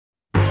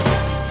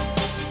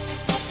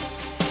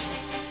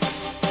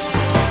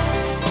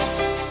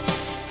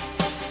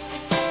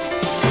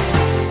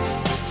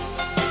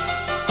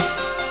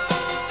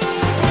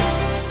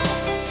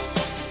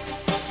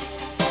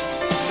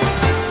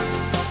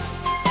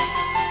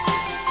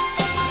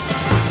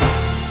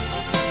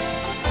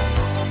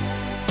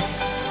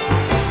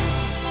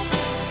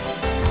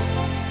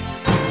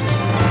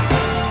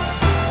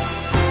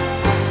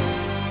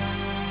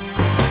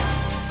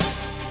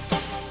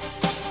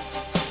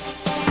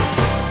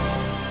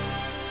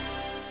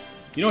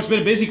You know, it's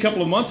been a busy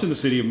couple of months in the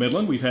city of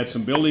Midland. We've had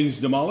some buildings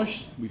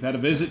demolished. We've had a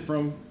visit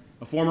from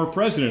a former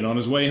president on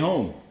his way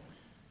home,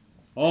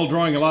 all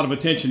drawing a lot of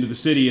attention to the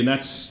city, and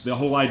that's the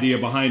whole idea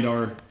behind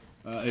our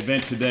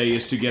event today,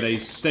 is to get a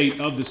state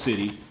of the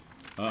city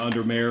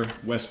under Mayor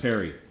Wes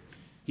Perry.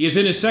 He is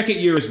in his second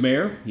year as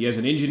mayor. He has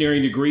an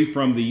engineering degree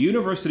from the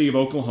University of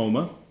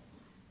Oklahoma.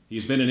 He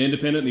has been an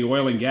independent in the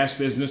oil and gas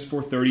business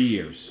for 30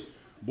 years.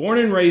 Born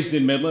and raised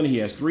in Midland, he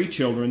has 3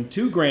 children,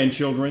 2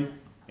 grandchildren,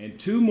 and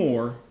 2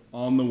 more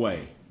on the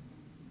way.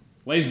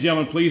 Ladies and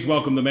gentlemen, please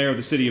welcome the mayor of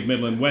the city of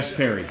Midland, Wes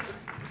Perry.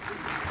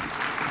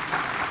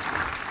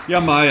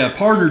 Yeah, my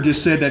partner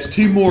just said that's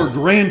 2 more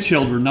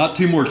grandchildren, not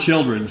 2 more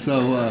children.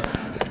 So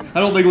I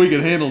don't think we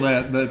can handle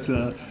that. But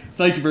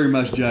thank you very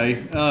much,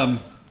 Jay.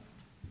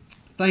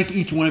 Thank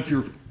each one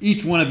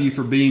of you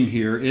for being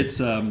here.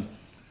 It's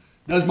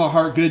does my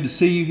heart good to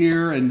see you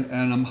here, and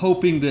I'm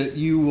hoping that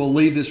you will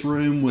leave this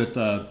room with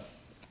a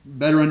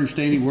better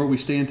understanding where we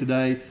stand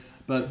today.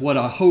 But what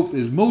I hope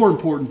is more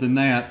important than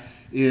that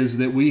is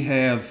that we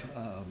get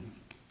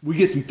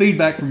some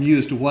feedback from you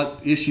as to what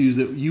issues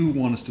that you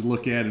want us to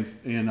look at,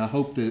 and I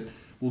hope that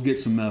we'll get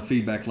some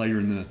feedback later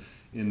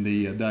in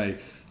the day.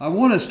 I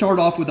want to start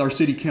off with our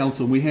city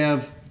council. We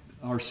have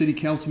our city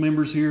council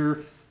members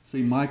here.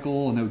 See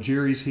Michael, I know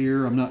Jerry's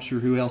here. I'm not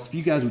sure who else. If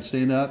you guys would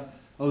stand up.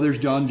 Oh, there's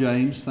John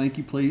James. Thank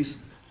you, please.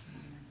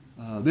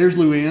 There's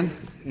Luann,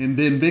 and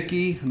then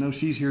Vicki. I know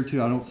she's here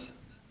too.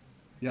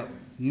 Yep.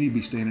 You need to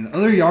be standing up. Oh,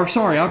 there you are.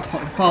 Sorry, I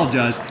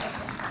apologize.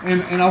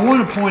 And I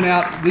want to point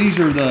out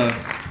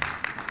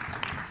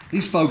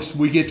these folks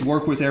we get to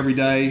work with every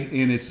day,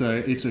 and it's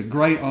a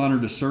great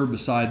honor to serve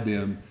beside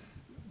them.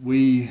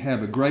 We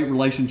have a great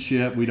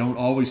relationship. We don't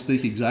always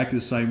think exactly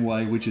the same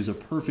way, which is a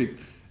perfect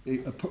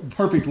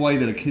way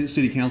that a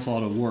city council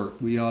ought to work.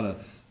 We ought to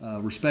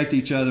respect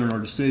each other in our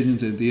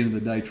decisions, and at the end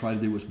of the day, try to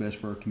do what's best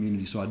for our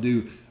community. So I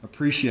do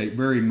appreciate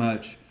very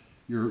much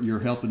your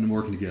helping and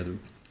working together.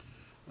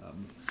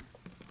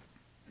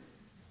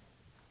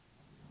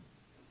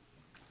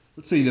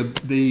 Let's see,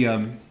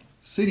 the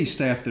city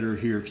staff that are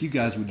here, if you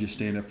guys would just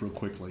stand up real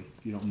quickly,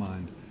 if you don't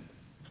mind.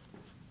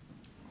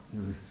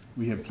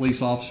 We have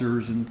police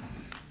officers and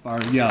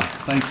fire. Yeah,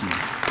 thank you.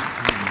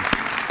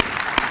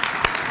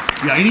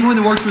 Yeah, anyone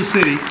that works for the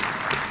city,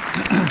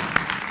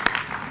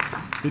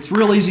 it's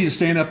real easy to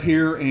stand up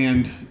here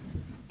and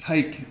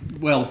take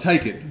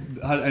it.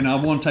 And I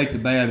want to take the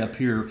bad up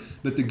here,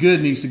 but the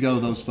good needs to go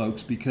to those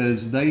folks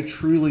because they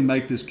truly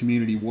make this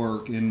community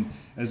work. And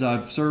as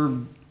I've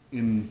served,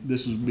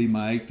 this will be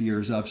my 8th year,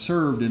 as I've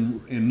served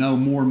and know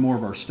more and more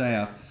of our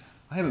staff.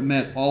 I haven't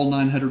met all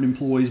 900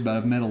 employees, but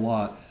I've met a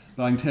lot.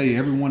 But I can tell you,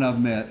 everyone I've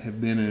met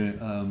have been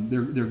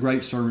they're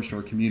great servants to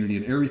our community,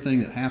 and everything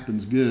that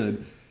happens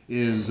good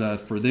is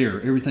for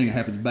everything that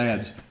happens bad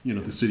is,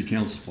 the city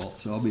council's fault.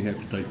 So I'll be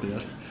happy to take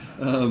that.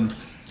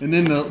 And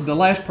then the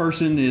last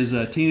person is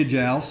Tina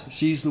Giles.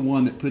 She's the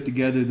one that put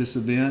together this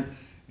event,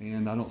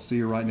 and I don't see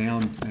her right now.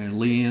 And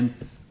Leanne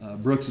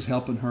Brooks is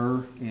helping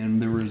her,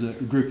 and there was a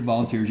group of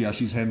volunteers. Yeah,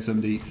 she's having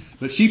something to eat.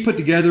 But she put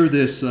together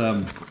this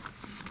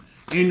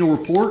annual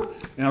report,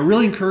 and I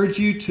really encourage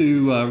you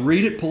to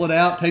read it, pull it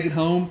out, take it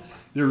home.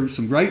 There are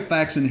some great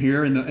facts in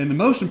here, and the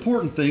most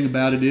important thing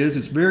about it is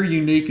it's very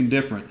unique and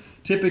different.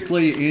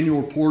 Typically,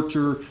 annual reports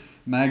are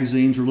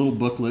magazines or little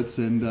booklets,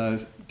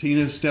 and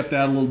Tina stepped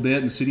out a little bit,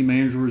 and the city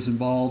manager was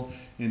involved,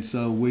 and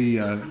so we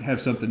have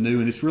something new,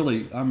 and it's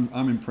really, I'm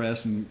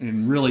impressed,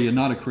 and really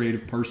not a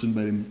creative person,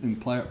 but I'm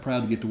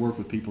proud to get to work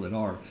with people that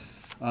are.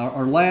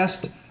 Our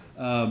last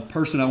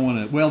person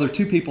there are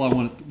 2 people I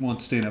want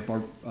to stand up,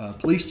 our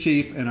police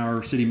chief and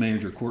our city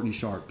manager, Courtney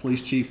Sharp.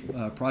 Police Chief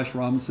Price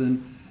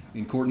Robinson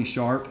and Courtney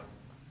Sharp.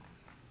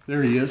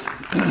 There he is.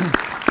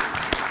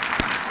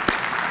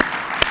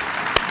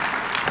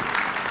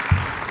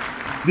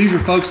 These are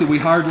folks that we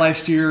hired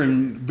last year,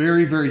 and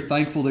very, very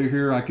thankful they're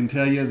here. I can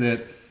tell you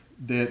that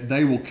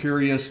they will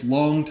carry us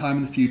long time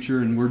in the future,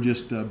 and we're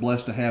just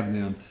blessed to have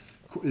them.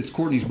 It's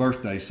Courtney's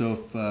birthday, so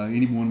if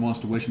anyone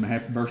wants to wish him a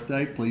happy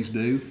birthday, please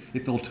do.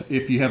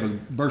 If you have a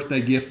birthday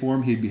gift for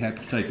him, he'd be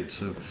happy to take it.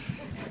 So,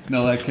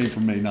 no, that came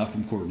from me, not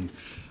from Courtney.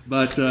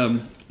 But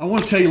I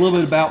want to tell you a little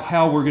bit about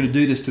how we're going to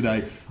do this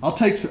today. I'll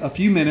take a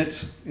few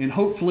minutes and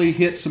hopefully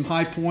hit some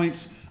high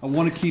points. I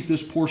want to keep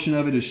this portion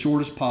of it as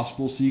short as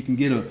possible so you can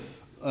get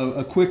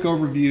a quick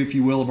overview, if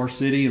you will, of our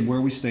city and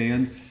where we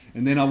stand.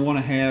 And then I want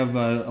to have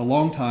a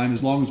long time,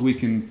 as long as we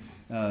can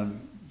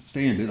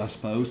stand it, I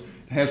suppose,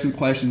 to have some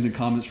questions and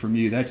comments from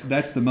you.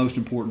 That's the most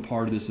important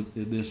part of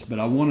this. But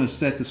I want to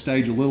set the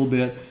stage a little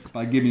bit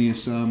by giving you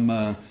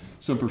some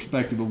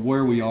perspective of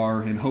where we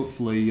are, and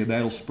hopefully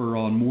that'll spur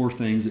on more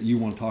things that you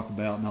want to talk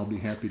about, and I'll be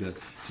happy to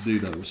do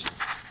those.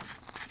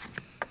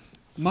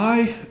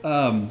 My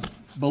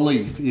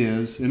belief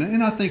is,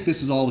 and I think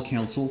this is all the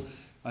council,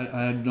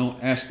 I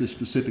don't ask this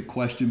specific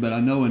question, but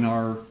I know in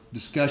our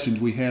discussions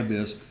we have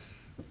this.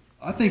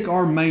 I think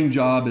our main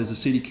job as a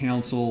city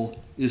council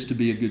is to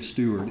be a good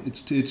steward.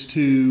 It's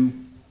to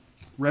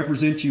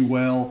represent you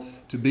well,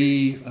 to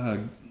be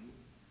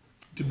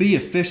to be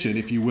efficient,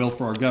 if you will,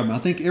 for our government.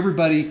 I think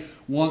everybody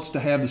wants to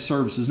have the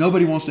services.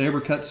 Nobody wants to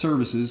ever cut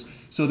services.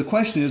 So the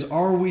question is,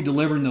 are we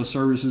delivering those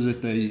services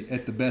at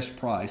the best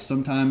price?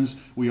 Sometimes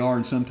we are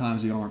and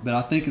sometimes we aren't. But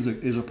I think as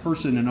a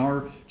person in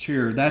our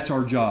chair, that's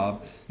our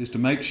job, is to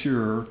make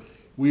sure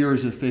we are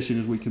as efficient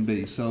as we can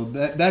be. So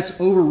that's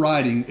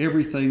overriding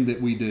everything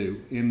that we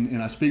do.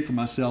 And I speak for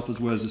myself as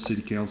well as the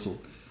city council.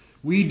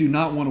 We do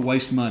not want to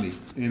waste money.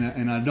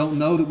 And I don't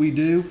know that we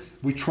do.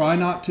 We try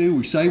not to.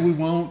 We say we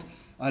won't.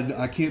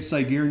 I can't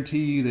say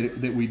guarantee you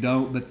that we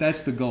don't, but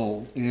that's the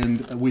goal.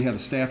 And we have a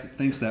staff that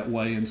thinks that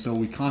way, and so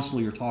we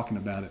constantly are talking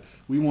about it.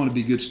 We want to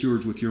be good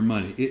stewards with your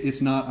money.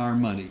 It's not our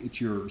money,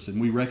 it's yours,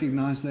 and we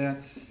recognize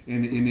that.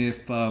 And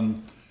if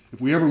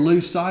we ever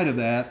lose sight of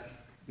that,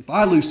 if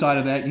I lose sight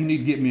of that, you need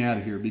to get me out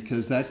of here,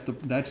 because that's the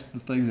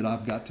thing that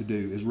I've got to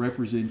do, is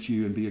represent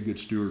you and be a good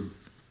steward.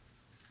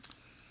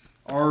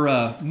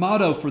 Our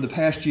motto for the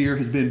past year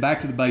has been back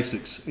to the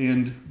basics,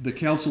 and the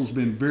council's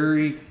been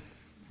very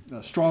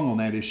strong on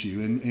that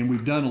issue, and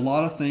we've done a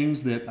lot of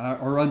things that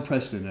are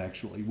unprecedented.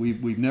 Actually,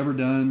 we've never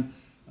done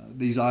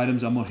these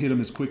items. I'm going to hit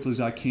them as quickly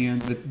as I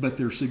can, but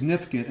they're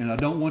significant, and I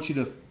don't want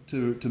you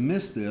to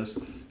miss this,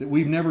 that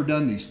we've never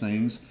done these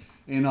things.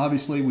 And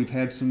obviously we've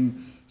had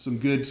some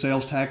good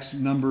sales tax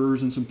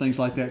numbers and some things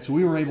like that, so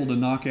we were able to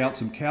knock out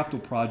some capital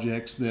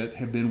projects that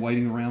have been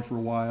waiting around for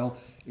a while,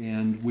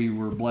 and we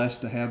were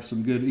blessed to have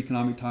some good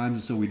economic times,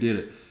 and so we did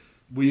it.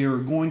 We are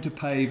going to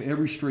pave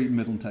every street in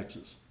Midland,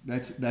 Texas.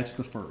 That's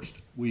the first.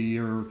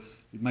 It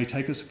may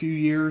take us a few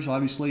years.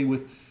 Obviously,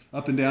 with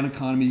up and down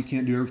economy, you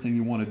can't do everything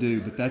you want to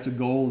do, but that's a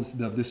goal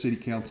of this city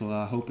council, and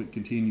I hope it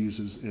continues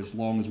as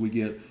long as we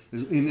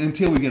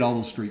until we get all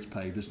those streets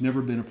paved. It's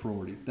never been a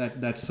priority.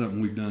 That's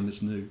something we've done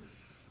that's new.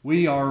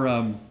 We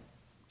are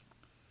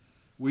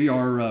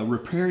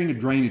repairing a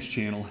drainage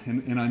channel,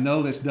 and I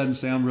know this doesn't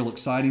sound real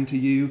exciting to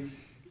you.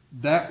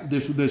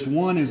 This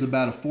one is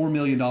about a $4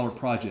 million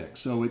project,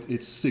 so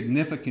it's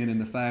significant in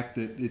the fact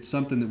that it's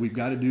something that we've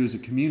got to do as a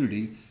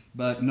community,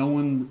 but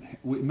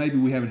maybe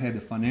we haven't had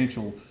the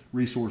financial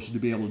resources to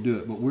be able to do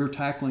it, but we're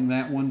tackling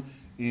that one,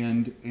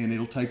 and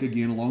it'll take,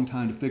 again, a long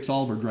time to fix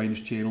all of our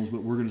drainage channels,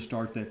 but we're going to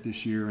start that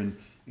this year, and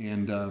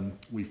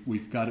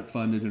we've got it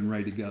funded and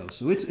ready to go.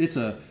 So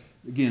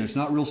again, it's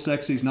not real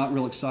sexy, it's not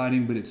real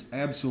exciting, but it's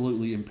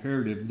absolutely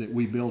imperative that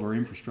we build our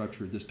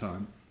infrastructure at this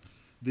time.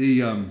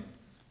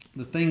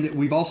 The thing that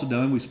we've also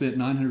done, we spent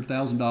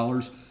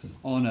 $900,000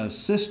 on a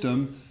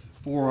system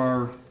for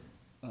our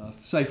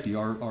safety,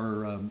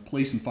 our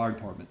police and fire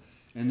department.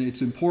 And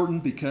it's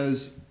important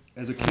because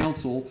as a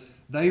council,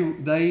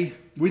 we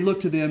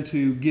look to them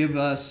to give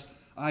us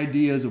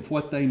ideas of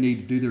what they need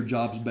to do their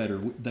jobs better.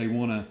 We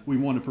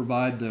want to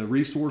provide the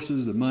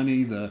resources, the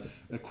money, the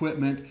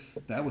equipment.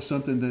 That was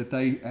something that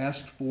they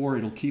asked for.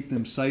 It'll keep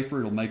them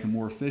safer. It'll make them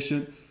more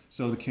efficient.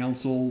 So the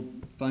council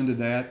funded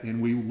that,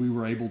 and we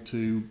were able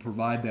to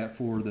provide that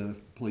for the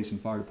police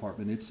and fire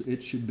department.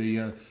 It should be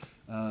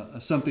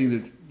something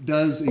that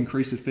does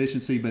increase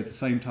efficiency, but at the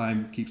same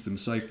time keeps them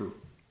safer.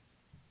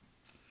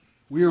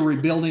 We are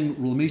rebuilding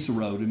Lamesa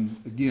Road, and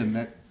again,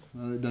 that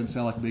it doesn't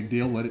sound like a big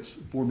deal, but it's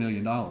 $4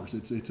 million.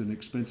 It's an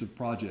expensive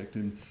project,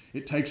 and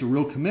it takes a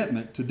real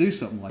commitment to do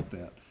something like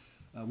that.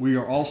 We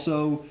are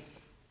also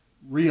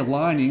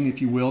realigning,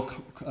 if you will,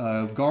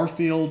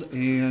 Garfield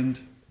and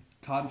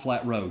Cotton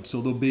Flat Road. So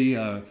there'll be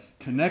a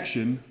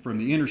connection from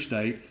the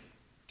interstate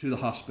to the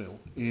hospital,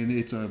 and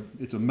it's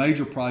a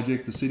major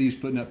project. The city is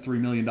putting up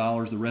 $3 million.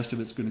 The rest of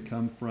it's going to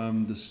come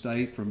from the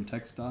state, from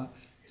TxDOT.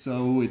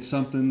 So it's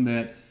something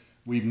that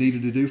we've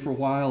needed to do for a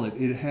while.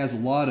 It has a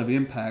lot of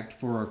impact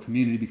for our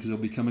community because it'll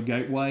become a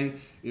gateway.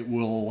 It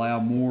will allow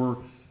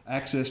more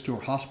access to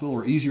our hospital,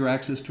 or easier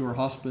access to our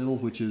hospital,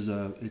 which is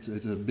it's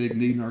a big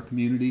need in our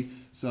community.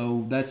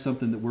 So that's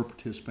something that we're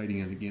participating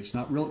in. Again, it's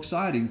not real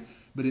exciting,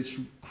 but it's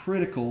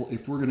critical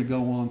if we're going to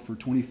go on for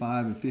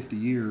 25 and 50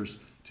 years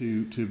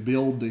to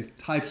build the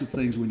types of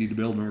things we need to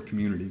build in our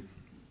community.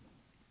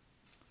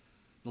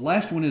 The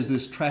last one is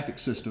this traffic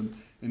system,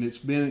 and it's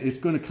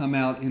going to come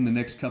out in the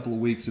next couple of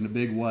weeks in a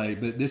big way,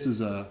 but this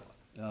is a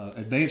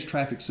advanced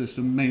traffic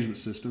system, management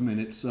system, and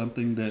it's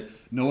something that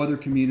no other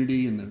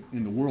community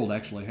in the world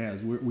actually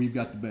has. We've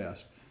got the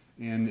best,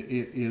 and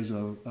it is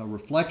a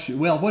reflection.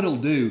 Well, what it'll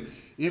do,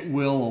 it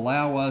will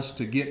allow us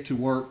to get to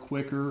work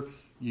quicker.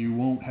 You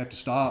won't have to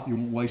stop. You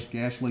won't waste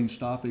gasoline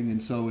stopping,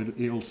 and so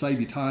it'll save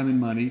you time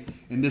and money.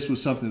 And this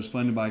was something that was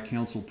funded by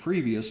council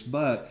previous,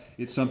 but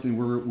it's something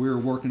we're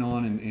working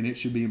on, and it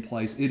should be in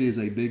place. It is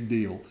a big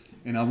deal,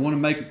 and I want to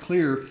make it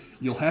clear,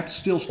 you'll have to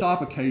still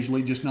stop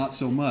occasionally, just not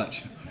so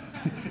much.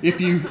 Yeah,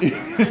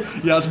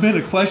 it's been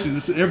a question.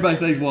 Everybody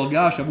thinks, well,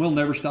 gosh, I will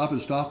never stop at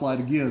a stoplight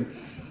again.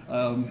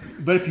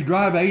 But if you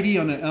drive 80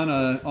 on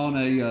a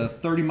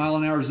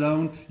 30-mile-an-hour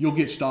zone, you'll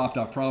get stopped,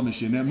 I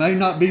promise you. And it may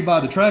not be by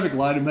the traffic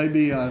light, it may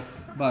be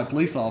by a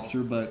police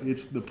officer, but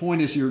the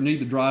point is you need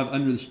to drive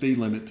under the speed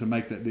limit to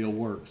make that deal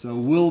work. So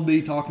we'll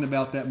be talking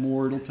about that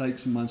more. It'll take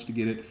some months to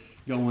get it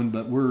going,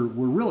 but we're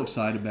real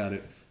excited about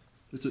it.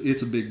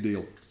 It's a big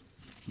deal.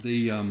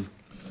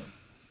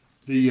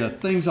 The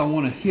things I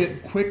want to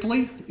hit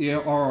quickly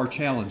are our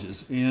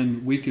challenges,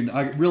 and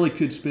I really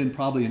could spend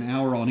probably an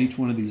hour on each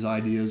one of these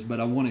ideas,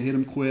 but I want to hit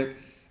them quick,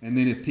 and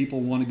then if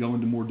people want to go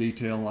into more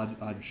detail,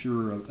 I'd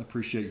sure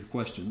appreciate your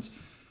questions.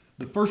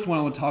 The first one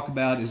I want to talk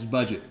about is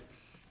budget.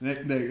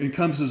 That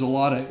encompasses a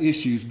lot of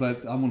issues, but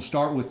I'm going to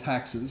start with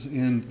taxes,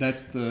 and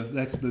that's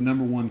the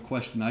number one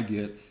question I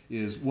get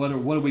is what are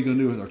we going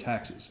to do with our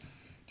taxes?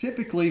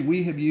 Typically,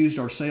 we have used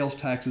our sales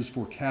taxes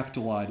for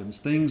capital items,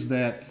 things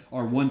that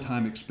are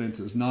one-time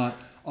expenses, not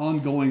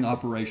ongoing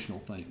operational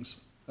things.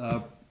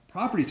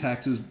 Property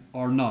taxes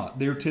are not.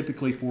 They're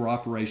typically for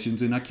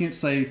operations, and I can't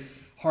say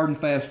hard and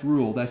fast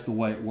rule that's the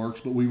way it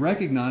works, but we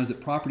recognize that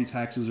property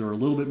taxes are a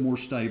little bit more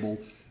stable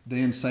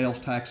than sales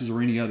taxes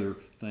or any other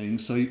thing.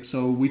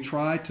 So we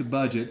try to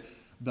budget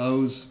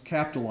those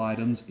capital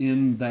items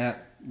in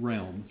that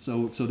realm.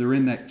 So they're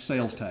in that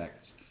sales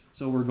tax.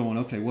 So we're going,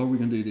 okay, what are we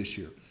going to do this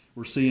year?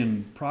 We're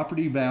seeing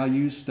property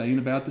values staying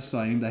about the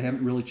same. They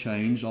haven't really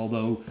changed,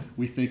 although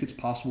we think it's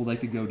possible they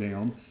could go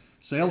down.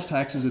 Sales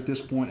taxes at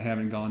this point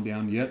haven't gone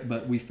down yet,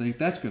 but we think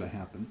that's going to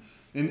happen.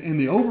 And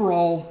the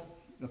overall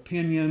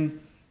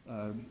opinion,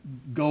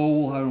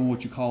 goal, I don't know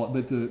what you call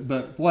it,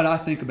 but what I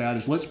think about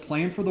is let's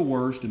plan for the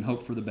worst and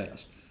hope for the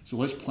best. So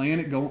let's plan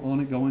it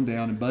going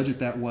down and budget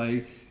that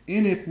way.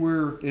 And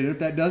if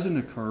that doesn't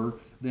occur,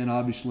 then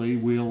obviously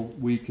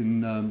we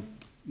can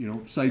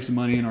save some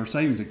money in our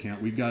savings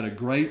account. We've got a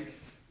great,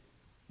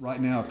 right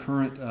now,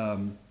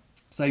 current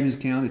savings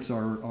account. It's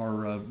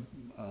our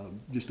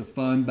just a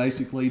fund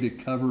basically to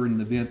cover in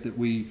the event that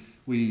we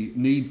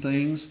need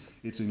things.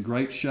 It's in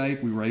great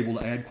shape. We were able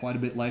to add quite a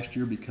bit last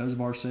year because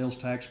of our sales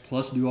tax,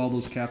 plus do all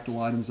those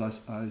capital items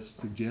I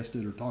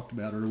suggested or talked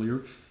about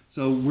earlier.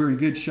 So we're in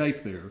good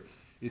shape there.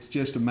 It's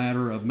just a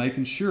matter of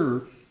making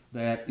sure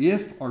that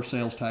if our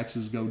sales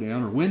taxes go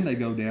down or when they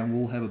go down,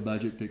 we'll have a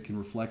budget that can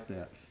reflect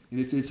that. And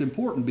it's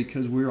important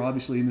because we're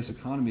obviously in this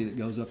economy that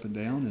goes up and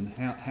down, and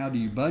how do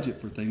you budget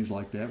for things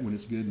like that when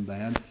it's good and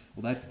bad?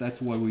 Well, that's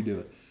the way we do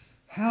it.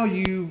 How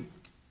you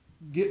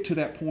get to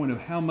that point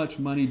of how much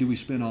money do we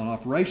spend on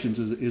operations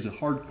is a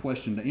hard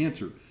question to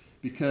answer,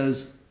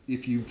 because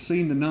if you've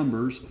seen the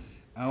numbers,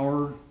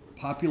 our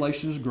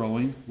population is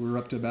growing. We're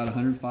up to about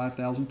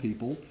 105,000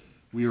 people.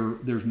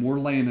 There's more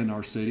land in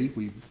our city.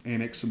 We've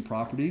annexed some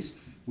properties.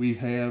 We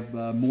have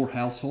more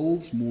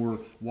households,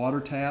 more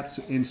water taps,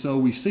 and so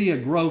we see a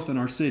growth in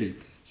our city.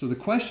 So the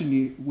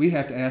question we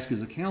have to ask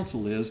as a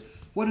council is,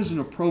 what is an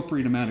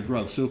appropriate amount of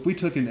growth? So if we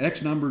took an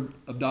X number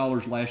of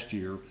dollars last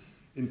year,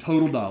 in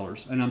total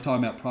dollars, and I'm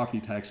talking about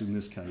property taxes in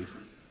this case,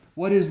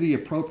 what is the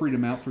appropriate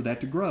amount for that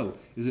to grow?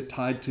 Is it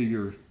tied to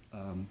your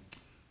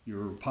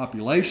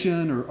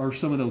population or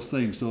some of those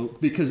things? So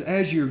because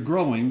as you're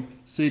growing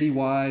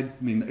citywide,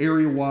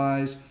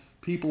 area-wise,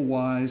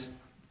 people-wise,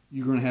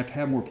 you're going to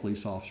have more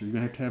police officers. You're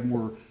going to have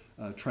more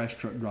trash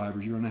truck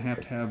drivers. You're going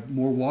to have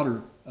more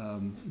water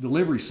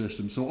delivery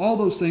systems. So all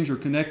those things are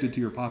connected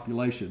to your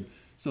population.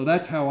 So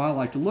that's how I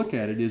like to look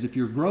at it, is if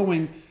you're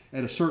growing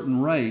at a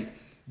certain rate,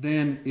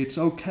 then it's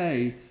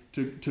okay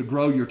to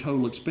grow your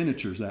total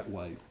expenditures that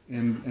way.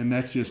 And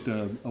that's just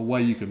a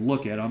way you can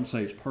look at it. I don't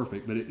say it's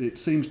perfect, but it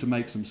seems to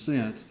make some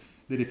sense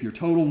that if your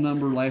total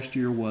number last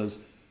year was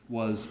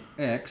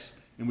X,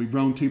 and we've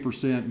grown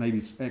 2%, maybe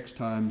it's X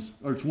times,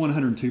 or it's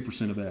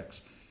 102% of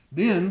X.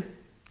 Then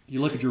you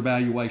look at your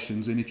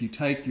valuations, and if you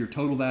take your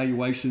total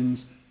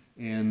valuations,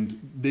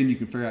 and then you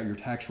can figure out your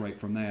tax rate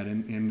from that.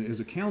 And as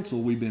a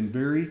council, we've been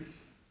very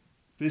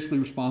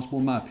fiscally responsible,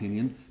 in my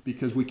opinion,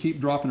 because we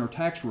keep dropping our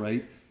tax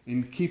rate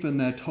and keeping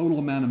that total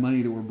amount of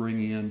money that we're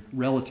bringing in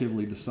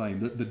relatively the same.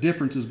 The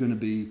difference is going to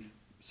be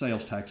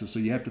sales taxes, so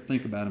you have to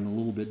think about them in a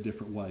little bit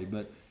different way.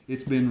 But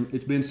it's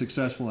been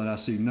successful, and I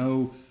see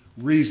no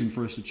reason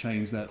for us to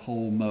change that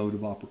whole mode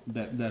of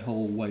that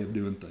whole way of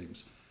doing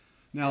things.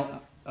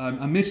 Now,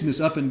 I mentioned this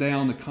up and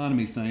down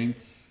economy thing,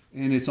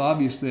 and it's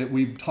obvious that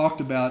we've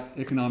talked about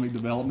economic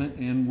development,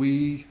 and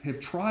we have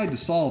tried to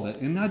solve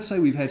it. And I'd say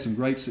we've had some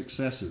great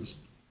successes.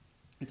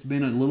 It's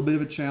been a little bit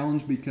of a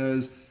challenge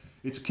because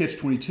it's a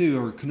catch-22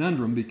 or a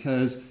conundrum,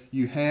 because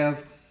you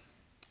have,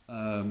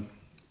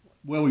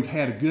 we've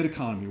had a good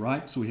economy,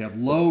 right? So we have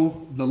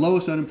the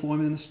lowest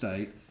unemployment in the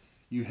state.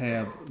 You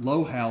have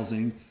low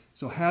housing.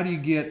 So how do you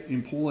get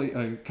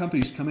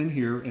companies come in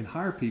here and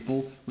hire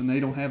people when they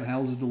don't have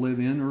houses to live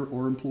in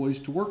or employees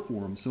to work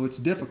for them? So it's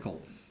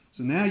difficult.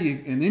 So now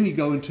then you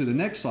go into the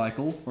next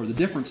cycle, or the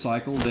different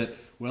cycle, that,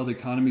 well, the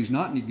economy's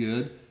not any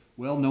good.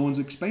 Well, no one's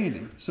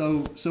expanding.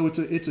 So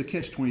it's a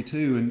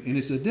catch-22, and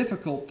it's a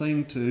difficult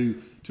thing to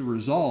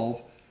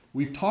resolve.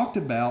 We've talked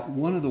about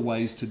one of the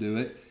ways to do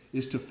it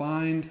is to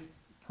find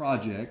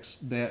projects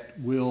that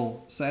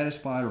will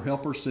satisfy or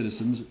help our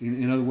citizens.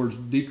 In other words,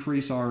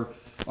 decrease our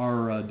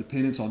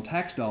dependence on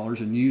tax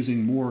dollars and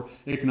using more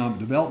economic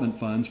development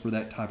funds for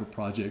that type of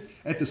project,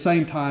 at the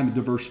same time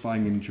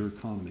diversifying into your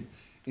economy.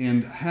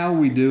 And how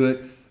we do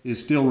it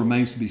still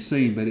remains to be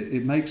seen, but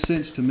it makes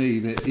sense to me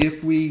that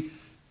if we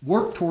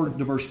work toward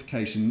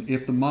diversification,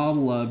 if the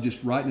model of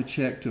just writing a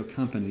check to a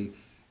company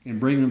and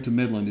bringing them to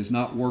Midland is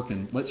not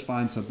working. Let's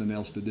find something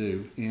else to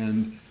do.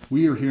 And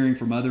we are hearing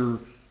from other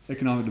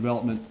economic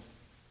development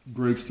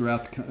groups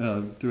throughout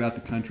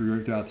the country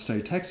or throughout the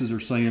state of Texas are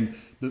saying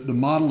that the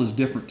model is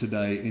different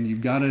today, and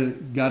you've got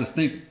to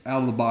think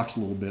out of the box a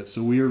little bit.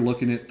 So we are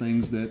looking at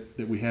things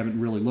that we haven't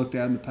really looked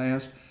at in the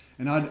past,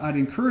 and I'd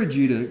encourage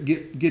you to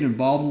get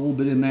involved a little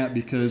bit in that,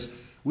 because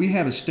we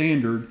have a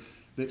standard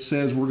that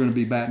says we're going to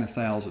be batting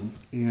 1,000,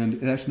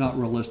 and that's not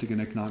realistic in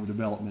economic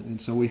development.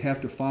 And so we have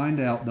to find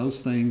out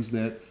those things,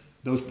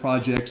 those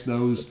projects,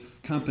 those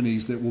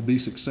companies that will be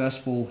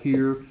successful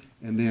here,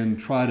 and then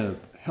try to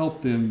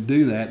help them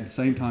do that at the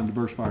same time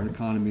diversify our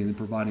economy and then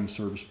providing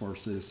service for our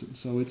citizens.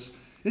 So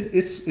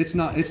it's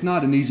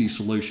not an easy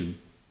solution.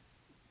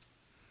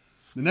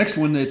 The next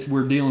one that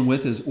we're dealing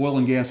with is oil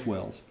and gas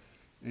wells.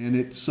 And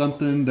it's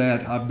something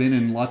that I've been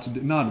in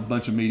not a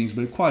bunch of meetings,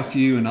 but quite a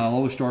few, and I'll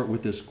always start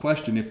with this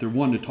question, if they're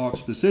wanting to talk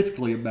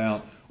specifically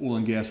about oil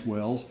and gas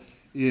wells,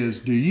 is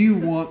do you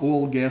want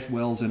oil and gas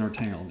wells in our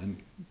town?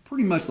 And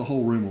pretty much the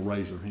whole room will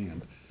raise their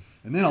hand.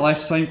 And then I'll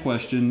ask the same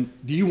question,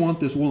 do you want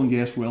this oil and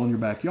gas well in your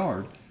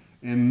backyard?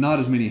 And not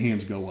as many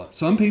hands go up.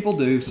 Some people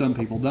do, some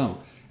people don't.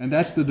 And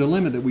that's the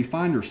dilemma that we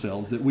find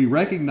ourselves, that we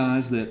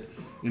recognize that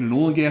in an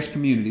oil and gas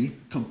community,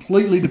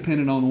 completely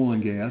dependent on oil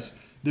and gas,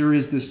 there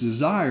is this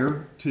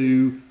desire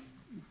to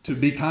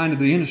be kind of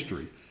the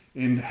industry.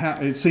 And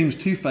it seems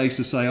two-faced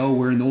to say, oh,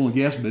 we're in the oil and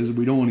gas business,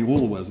 we don't want any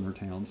oil wells in our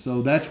town.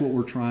 So that's what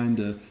we're trying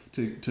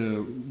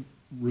to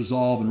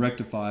resolve and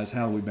rectify, is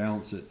how do we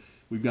balance it.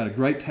 We've got a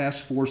great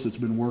task force that's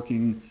been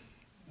working,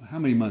 how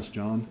many months,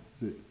 John?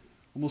 Is it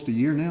almost a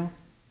year now?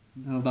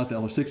 No, about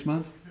that, 6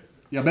 months?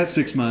 Yeah, about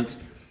 6 months.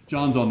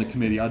 John's on the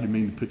committee. I didn't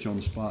mean to put you on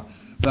the spot.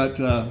 But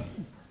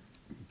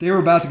they're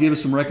about to give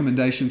us some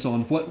recommendations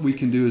on what we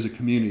can do as a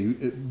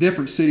community.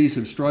 Different cities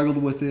have struggled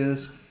with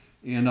this,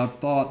 and I've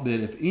thought that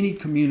if any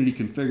community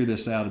can figure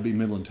this out, it'd be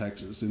Midland,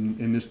 Texas.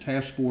 And this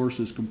task force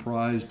is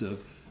comprised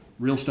of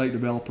real estate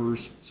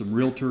developers, some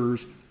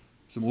realtors,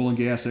 some oil and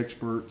gas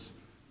experts,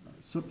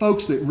 some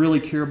folks that really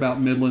care about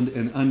Midland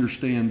and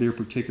understand their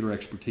particular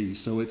expertise.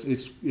 So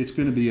it's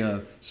going to be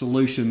a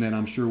solution that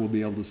I'm sure we'll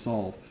be able to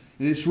solve.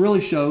 And it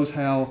really shows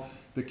how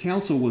the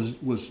council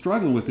was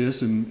struggling with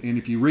this. And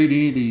if you read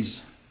any of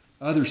these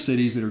other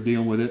cities that are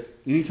dealing with it,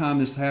 anytime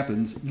this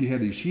happens, you have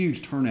these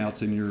huge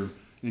turnouts in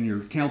your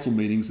council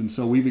meetings. And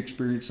so we've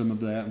experienced some of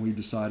that, and we've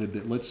decided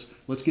that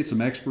let's get some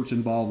experts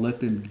involved,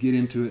 let them get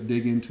into it,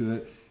 dig into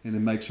it, and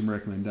then make some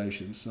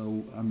recommendations.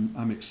 So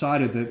I'm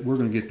excited that we're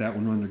going to get that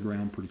one running the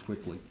ground pretty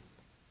quickly.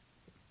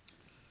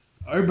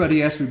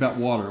 Everybody asked me about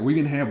water. Are we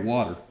going to have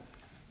water?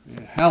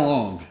 How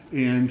long?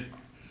 And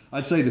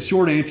I'd say the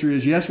short answer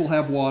is yes, we'll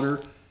have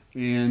water,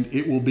 and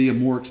it will be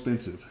more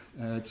expensive.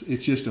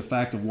 It's just a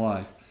fact of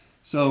life.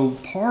 So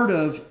part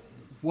of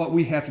what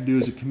we have to do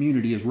as a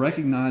community is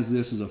recognize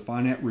this as a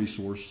finite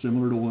resource,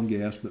 similar to oil and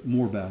gas, but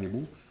more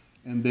valuable,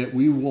 and that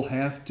we will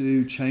have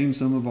to change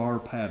some of our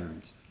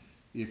patterns.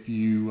 If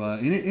you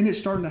and it's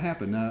starting to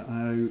happen.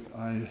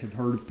 I have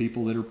heard of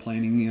people that are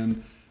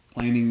planting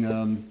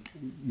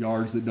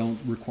yards that don't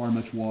require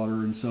much water,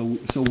 and so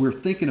we're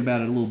thinking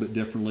about it a little bit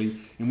differently,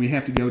 and we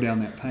have to go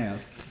down that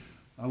path.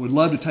 I would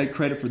love to take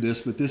credit for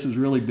this, but this has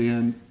really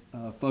been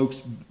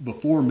folks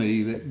before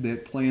me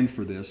that planned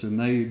for this, and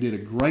they did a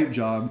great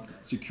job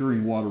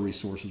securing water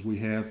resources. We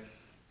have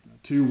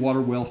 2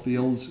 water well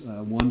fields.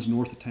 One's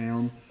north of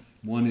town.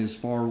 One is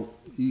far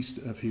west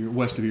of here,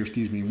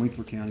 in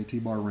Winkler County,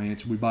 T-Bar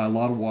Ranch. We buy a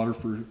lot of water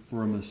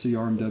from a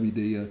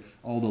CRMWD.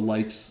 All the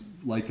lakes,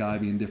 Lake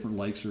Ivy and different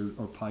lakes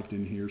are piped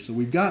in here. So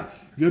we've got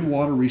good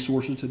water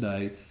resources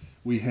today.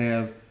 We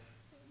have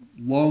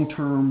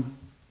long-term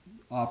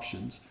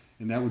options,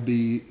 and that would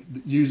be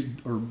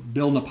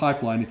building a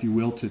pipeline, if you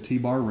will, to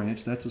T-Bar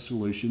Ranch. That's a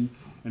solution.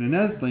 And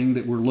another thing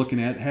that we're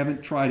looking at,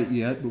 haven't tried it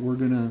yet, but we're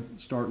going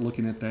to start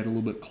looking at that a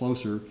little bit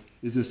closer,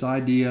 is this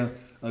idea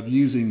of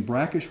using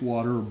brackish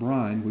water or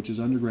brine, which is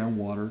underground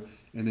water,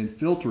 and then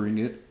filtering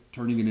it,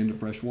 turning it into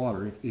fresh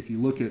water. If you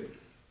look at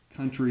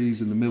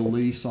countries in the Middle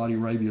East, Saudi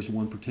Arabia is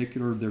one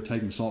particular, they're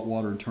taking salt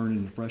water and turning it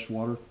into fresh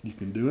water. You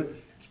can do it.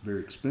 It's very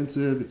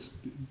expensive. It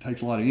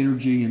takes a lot of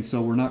energy, and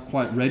so we're not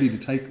quite ready to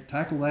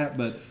tackle that.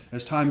 But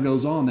as time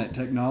goes on, that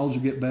technology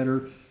will get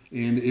better,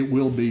 and it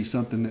will be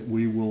something that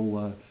we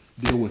will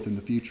deal with in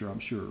the future, I'm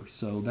sure.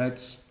 So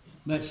that's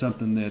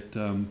something that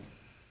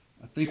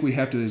I think we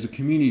have to, as a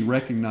community,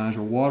 recognize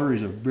our water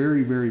is a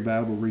very, very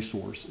valuable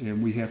resource,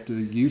 and we have to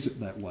use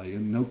it that way.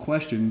 And no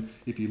question,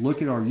 if you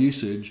look at our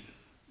usage,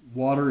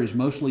 water is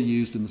mostly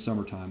used in the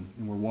summertime,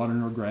 and we're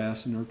watering our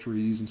grass and our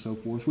trees and so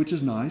forth, which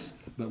is nice,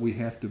 but we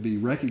have to be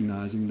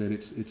recognizing that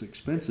it's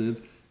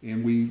expensive,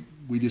 and we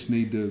just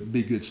need to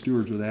be good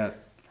stewards of that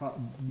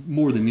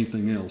more than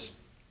anything else.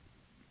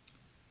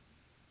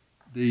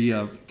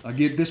 I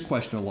get this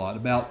question a lot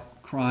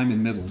about crime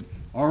in Midland.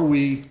 Are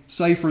we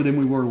safer than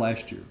we were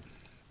last year?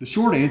 The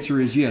short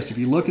answer is yes. If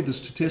you look at the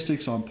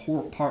statistics on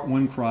Part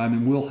 1 crime,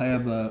 and we'll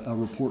have a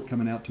report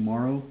coming out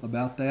tomorrow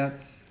about that,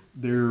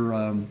 the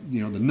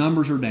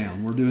numbers are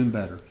down. We're doing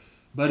better.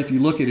 But if you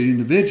look at it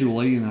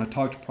individually, and I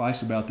talked to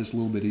Price about this a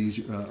little bit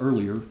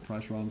earlier,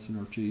 Price Robinson,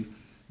 our chief,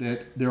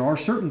 that there are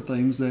certain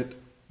things that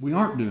we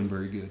aren't doing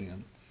very good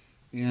in.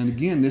 And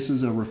again, this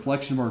is a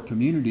reflection of our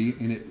community,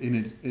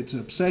 and it's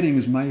upsetting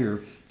as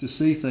mayor to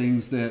see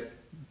things that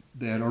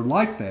are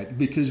like that,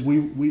 because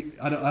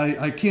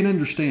I can't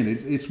understand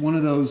it. It's one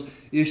of those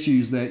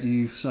issues that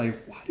you say,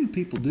 why do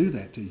people do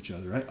that to each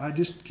other? I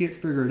just can't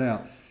figure it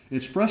out.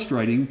 It's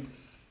frustrating,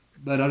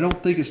 but I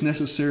don't think it's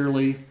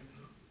necessarily,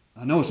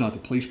 I know it's not the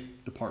police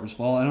department's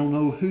fault. I don't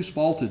know whose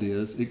fault it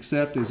is,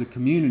 except as a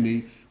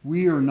community,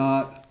 we are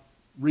not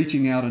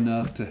reaching out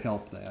enough to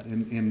help that.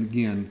 And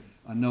again,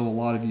 I know a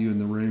lot of you in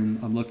the room,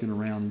 I'm looking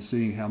around and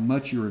seeing how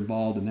much you're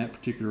involved in that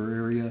particular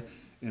area,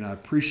 and I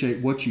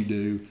appreciate what you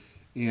do.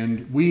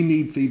 And we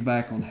need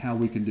feedback on how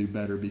we can do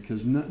better,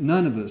 because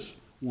none of us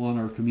want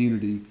our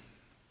community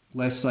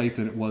less safe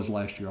than it was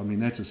last year. I mean,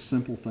 that's a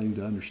simple thing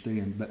to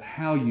understand, but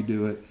how you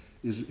do it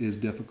is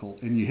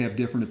difficult, and you have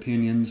different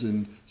opinions,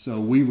 and so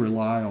we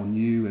rely on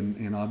you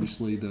and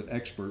obviously the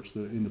experts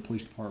in the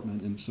police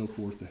department and so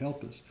forth to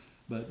help us.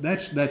 But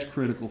that's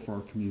critical for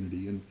our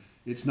community, and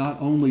it's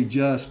not only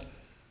just,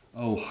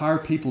 hire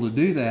people to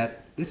do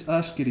that, it's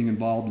us getting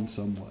involved in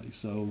some way.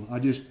 So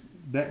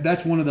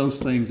that's one of those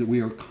things that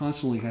we are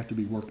constantly have to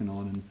be working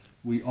on, and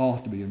we all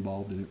have to be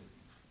involved in it.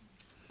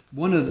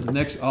 One of the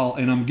next,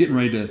 and I'm getting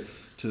ready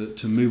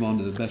to move on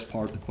to the best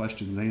part, the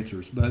questions and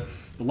answers. But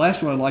the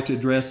last one I'd like to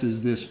address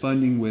is this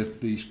funding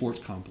with the sports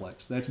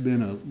complex. That's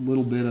been a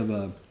little bit of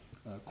a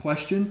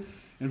question.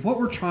 And what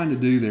we're trying to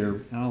do there,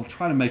 and I'll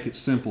try to make it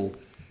simple,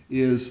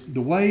 is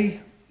the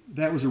way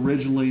that was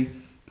originally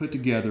put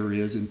together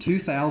is in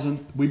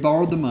 2000, we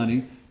borrowed the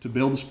money to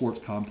build the sports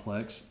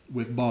complex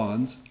with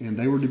bonds, and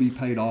they were to be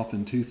paid off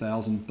in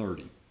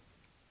 2030.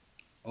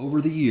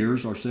 Over the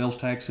years, our sales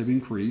tax have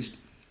increased,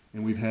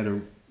 and we've had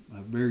a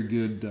very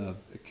good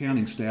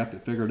accounting staff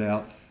that figured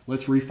out,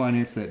 let's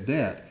refinance that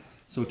debt.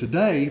 So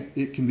today,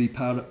 it can be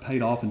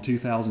paid off in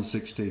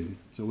 2016.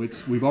 So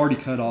we've already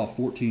cut off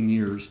 14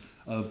 years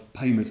of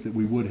payments that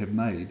we would have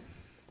made.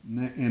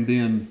 And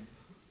then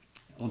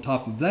on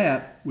top of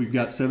that, we've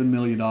got $7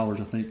 million, I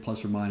think,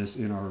 plus or minus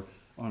in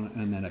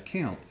that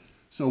account.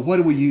 So what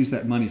do we use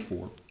that money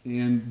for?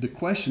 And the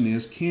question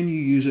is, can you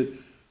use it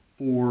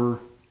for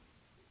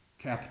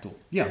capital?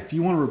 Yeah, if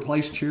you want to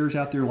replace chairs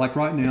out there, like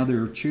right now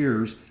there are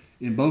chairs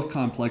in both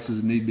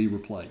complexes that need to be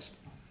replaced.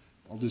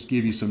 I'll just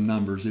give you some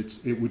numbers.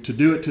 To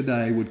do it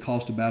today would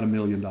cost about $1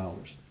 million.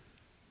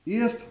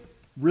 If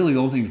really the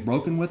only things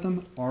broken with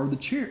them are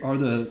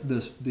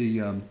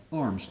the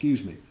arms,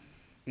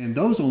 and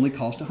those only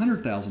cost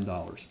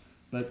 $100,000.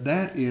 But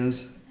that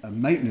is a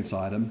maintenance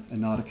item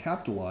and not a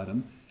capital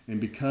item. And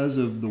because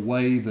of the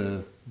way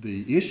the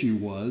issue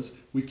was,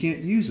 we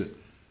can't use it.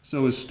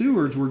 So as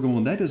stewards, we're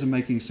going, that doesn't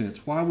make any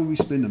sense. Why would we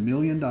spend $1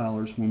 million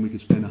when we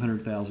could spend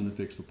 $100,000 to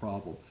fix the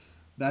problem?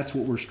 That's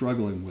what we're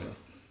struggling with.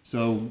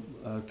 So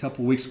a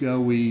couple of weeks ago,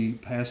 we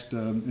passed,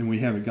 and we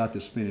haven't got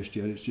this finished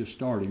yet. It's just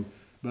starting.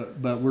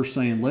 But we're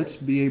saying, let's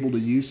be able to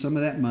use some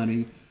of that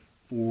money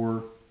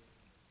for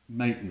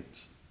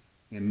maintenance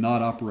and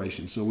not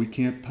operations. So we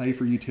can't pay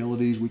for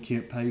utilities, we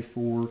can't pay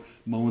for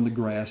mowing the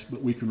grass,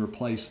 but we can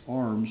replace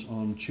arms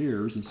on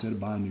chairs instead of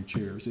buying new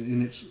chairs.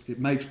 And it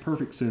makes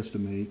perfect sense to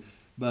me,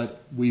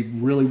 but we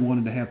really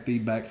wanted to have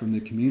feedback from the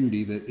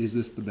community that, is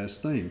this the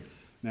best thing?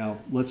 Now,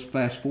 let's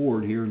fast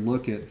forward here and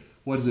look at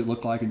what does it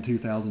look like in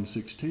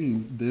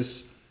 2016.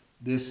 This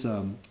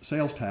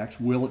sales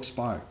tax will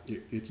expire.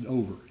 It's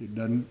over. It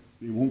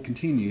won't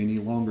continue any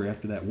longer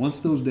after that. Once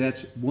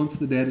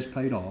the debt is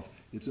paid off,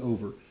 it's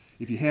over.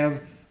 If you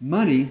have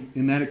money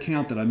in that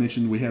account that I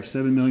mentioned, we have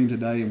 $7 million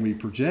today, and we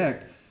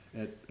project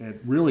at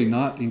really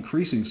not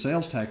increasing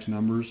sales tax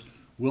numbers,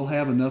 we'll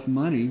have enough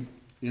money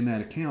in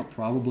that account,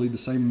 probably the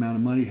same amount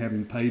of money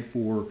having paid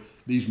for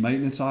these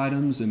maintenance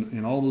items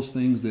and all those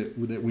things that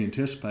we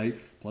anticipate,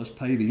 plus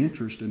pay the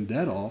interest and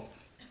debt off.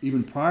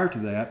 Even prior to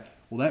that,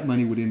 well, that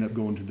money would end up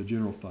going to the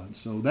general fund.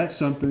 So that's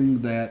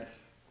something that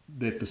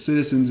the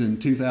citizens in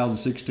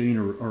 2016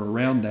 or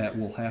around that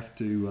will have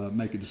to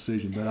make a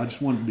decision. But I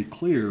just wanted to be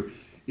clear,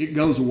 it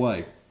goes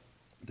away.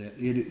 That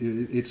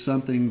it's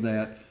something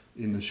that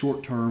in the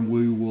short term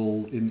we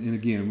will, and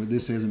again,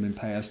 this hasn't been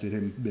passed, it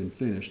hasn't been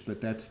finished, but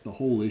that's the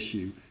whole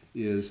issue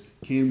is,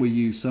 can we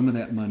use some of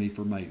that money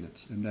for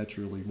maintenance? And that's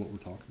really what we're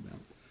talking about.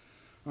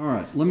 All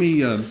right, let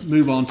me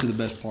move on to the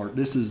best part.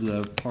 This is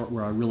the part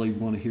where I really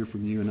want to hear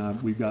from you,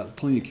 and we've got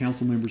plenty of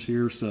council members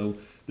here, so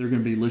they're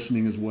going to be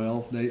listening as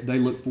well. They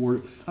look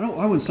forward. I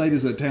wouldn't say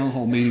this is a town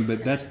hall meeting,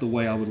 but that's the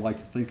way I would like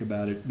to think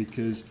about it,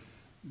 because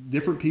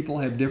different people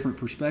have different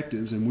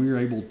perspectives,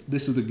 and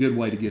this is a good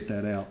way to get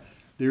that out.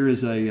 There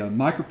is a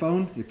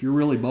microphone. If you're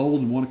really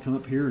bold and want to come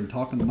up here and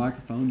talk on the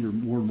microphone, you're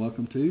more than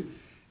welcome to.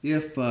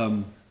 If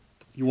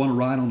you want to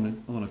write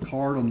on a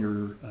card on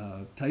your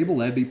table,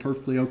 that'd be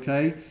perfectly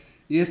okay.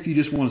 If you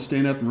just want to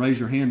stand up and raise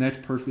your hand, that's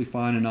perfectly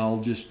fine, and I'll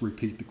just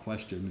repeat the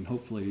question and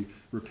hopefully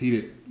repeat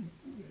it.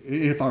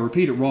 If I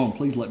repeat it wrong,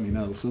 please let me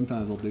know.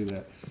 Sometimes I'll do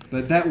that.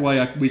 But that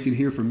way we can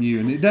hear from you.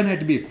 And it doesn't have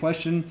to be a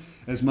question.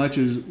 as much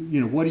as,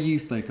 what do you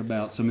think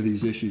about some of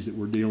these issues that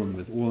we're dealing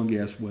with, oil and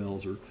gas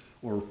wells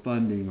or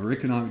funding or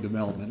economic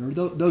development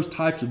or those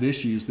types of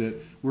issues that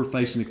we're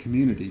facing in the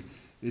community.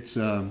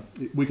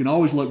 We can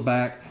always look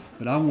back,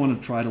 but I want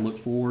to try to look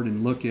forward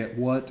and look at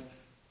what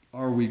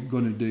are we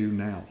going to do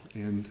now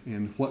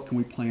and what can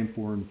we plan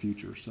for in the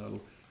future. So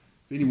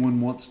if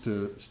anyone wants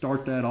to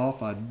start that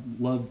off, I'd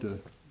love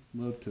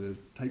to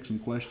take some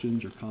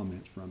questions or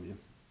comments from you.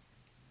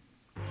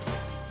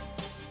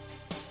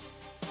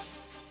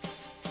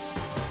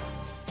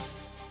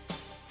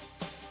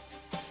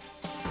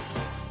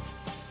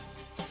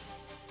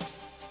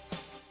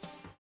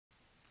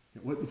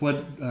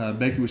 What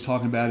Becky was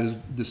talking about is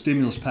the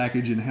stimulus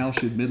package and how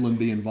should Midland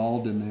be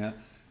involved in that.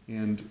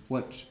 And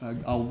what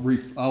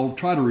I'll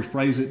try to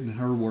rephrase it in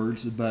her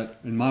words, but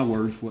in my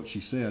words, what she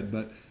said.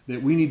 But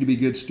that we need to be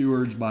good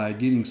stewards by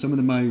getting some of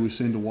the money we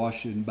send to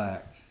Washington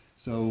back.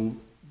 So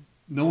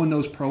knowing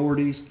those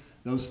priorities,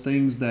 those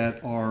things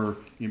that are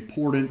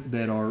important,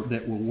 that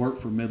will work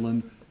for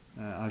Midland,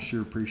 I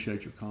sure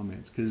appreciate your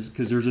comments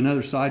because there's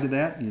another side to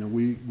that.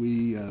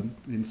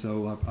 And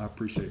so I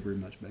appreciate it very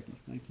much, Becky.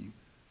 Thank you.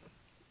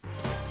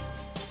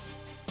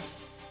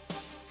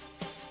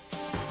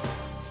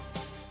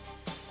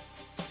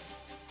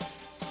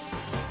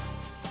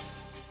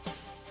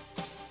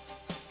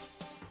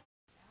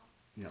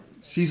 Yeah,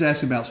 she's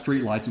asking about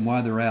streetlights and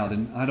why they're out,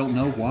 and I don't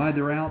know why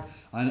they're out.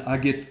 I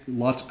get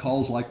lots of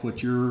calls like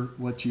what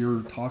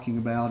you're talking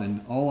about,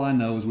 and all I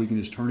know is we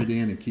can just turn it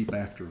in and keep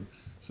after them.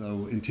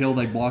 So until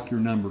they block your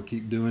number,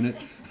 keep doing it.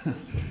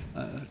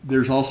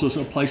 There's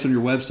also a place on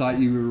your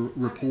website you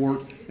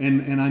report,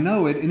 and I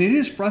know it, and it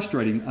is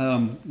frustrating.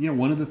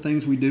 One of the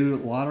things we do a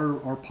lot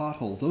are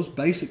potholes, those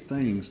basic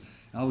things.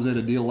 I was at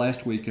a deal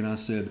last week, and I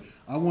said,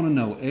 I want to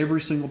know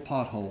every single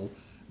pothole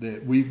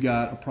that we've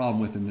got a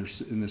problem with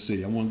in the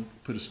city. I want to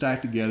put a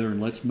stack together,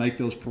 and let's make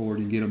those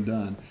priority and get them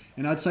done.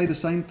 And I'd say the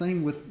same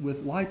thing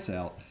with lights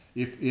out.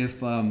 If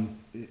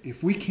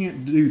we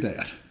can't do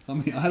that, I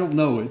mean, I don't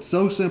know. It's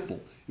so simple.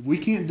 If we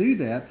can't do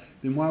that,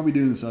 then why are we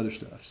doing this other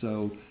stuff?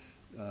 So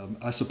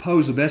I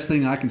suppose the best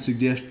thing I can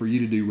suggest for you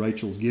to do,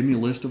 Rachel, is give me a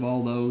list of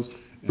all those,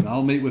 and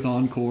I'll meet with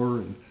Encore.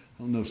 And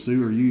I don't know,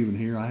 Sue, are you even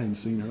here? I haven't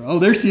seen her. Oh,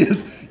 there she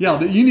is.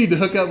 Yeah, you need to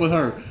hook up with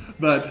her.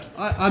 But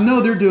I know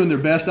they're doing their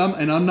best.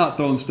 I'm not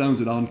throwing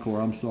stones at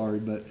Encore. I'm sorry.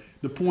 But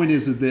the point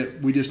is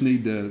that we just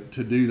need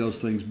to do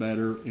those things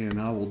better, and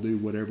I will do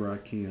whatever I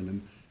can.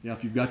 And yeah,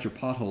 if you've got your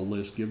pothole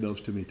list, give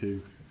those to me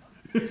too.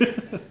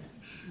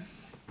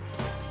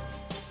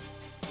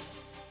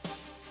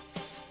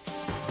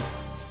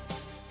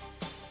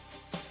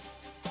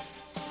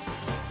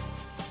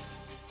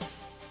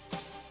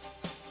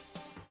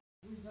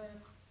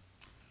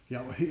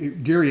 Yeah,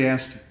 Gary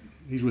asked,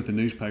 he's with the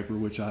newspaper,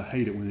 which I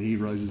hate it when he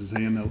raises his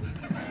hand.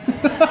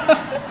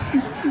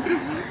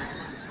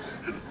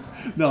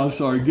 No, I'm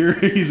sorry,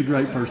 Gary, he's a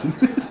great person.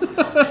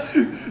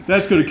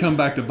 That's going to come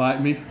back to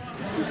bite me.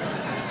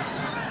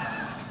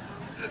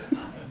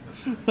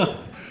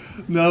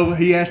 No,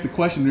 he asked the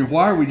question,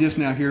 why are we just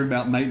now hearing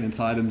about maintenance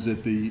items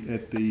at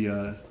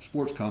the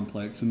sports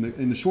complex?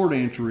 And the short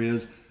answer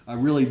is, I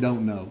really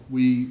don't know.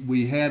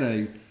 We had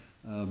a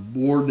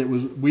board that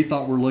we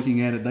thought we're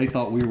looking at it, they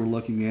thought we were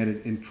looking at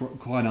it, and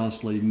quite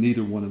honestly,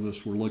 neither one of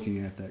us were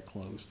looking at that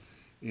close.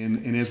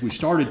 And as we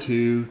started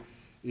to,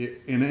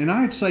 and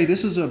I'd say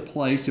this is a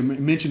place, I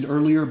mentioned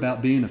earlier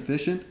about being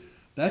efficient,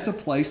 that's a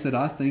place that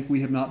I think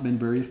we have not been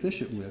very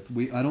efficient with.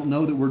 I don't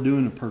know that we're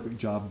doing a perfect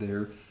job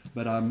there,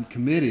 but I'm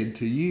committed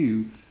to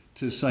you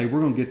to say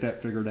we're going to get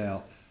that figured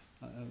out.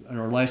 At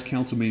our last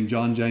council meeting,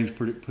 John James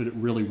put it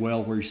really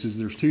well, where he says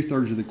there's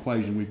 2/3 of the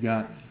equation we've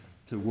got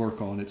to work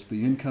on. It's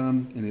the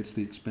income and it's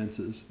the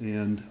expenses.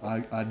 And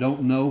I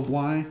don't know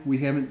why we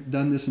haven't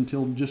done this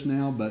until just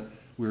now, but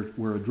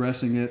we're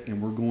addressing it,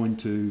 and we're going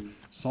to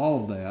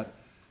solve that.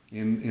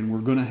 And we're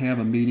going to have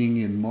a meeting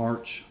in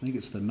March, I think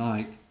it's the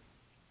 9th,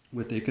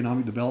 with the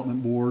Economic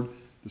Development Board,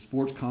 the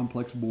Sports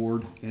Complex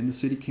Board, and the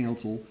City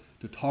Council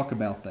to talk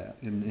about that.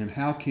 And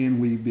how can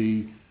we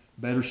be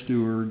better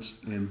stewards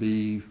and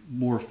be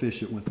more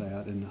efficient with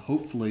that. And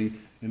hopefully,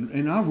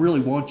 and I really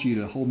want you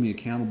to hold me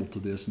accountable to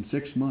this. In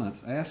 6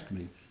 months, ask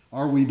me,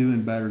 are we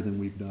doing better than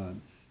we've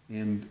done?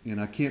 And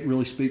I can't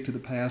really speak to the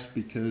past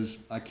because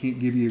I can't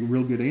give you a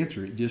real good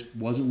answer. It just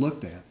wasn't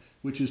looked at,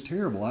 which is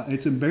terrible.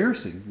 It's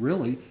embarrassing,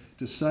 really,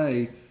 to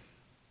say,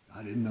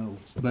 I didn't know.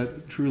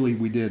 But truly,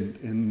 we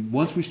didn't. And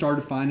once we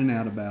started finding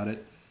out about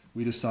it,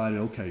 we decided,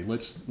 okay,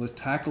 let's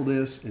tackle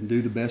this and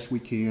do the best we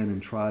can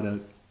and try to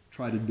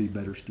be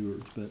better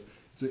stewards. But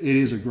it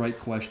is a great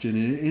question,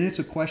 and it's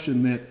a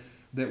question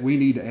that we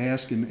need to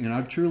ask. And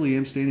I truly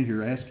am standing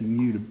here asking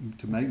you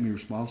to make me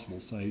responsible.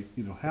 Say,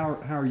 how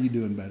are you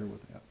doing better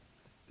with that?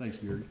 Thanks,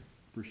 Gary.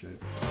 Appreciate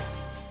it.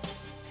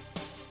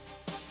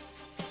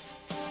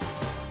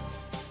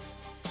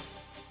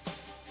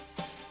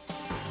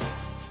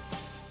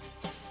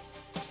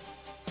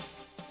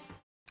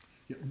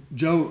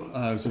 Joe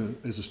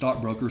is a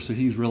stockbroker, so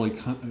he's really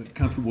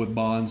comfortable with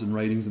bonds and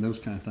ratings and those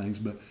kind of things.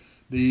 But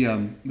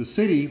the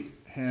city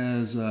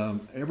has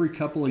every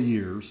couple of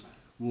years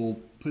will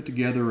put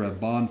together a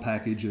bond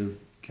package of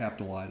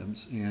capital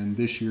items, and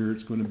this year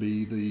it's going to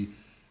be the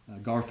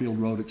Garfield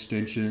Road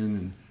extension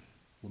and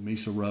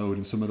Lamesa Road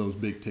and some of those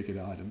big ticket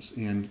items.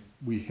 And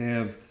we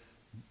have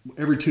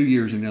every 2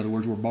 years, in other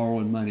words, we're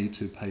borrowing money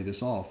to pay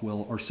this off.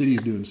 Well, our city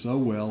is doing so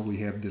well. We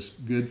have this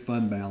good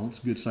fund balance,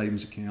 good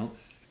savings account,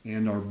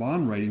 and our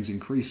bond ratings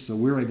increased, so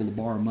we're able to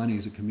borrow money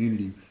as a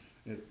community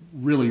at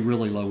really,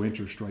 really low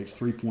interest rates,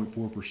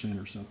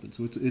 3.4% or something.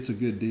 So it's a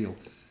good deal.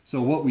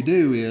 So what we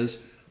do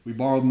is we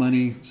borrowed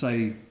money,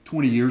 say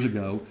 20 years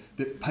ago,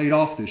 that paid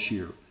off this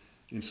year.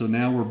 And so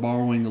now we're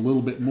borrowing a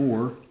little bit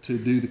more to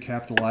do the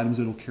capital items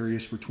that will carry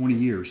us for 20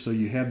 years. So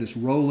you have this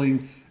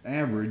rolling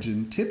average,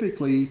 and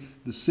typically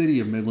the city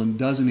of Midland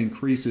doesn't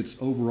increase its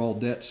overall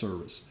debt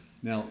service.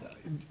 Now,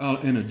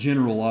 in a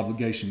general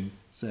obligation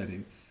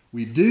setting,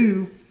 we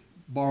do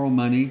borrow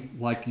money,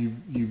 like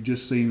you've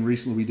just seen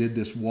recently. We did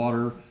this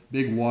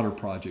big water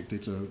project.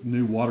 It's a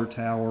new water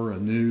tower, a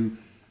new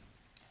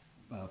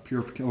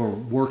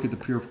work at the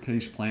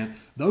purification plant.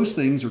 Those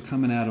things are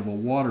coming out of a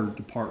water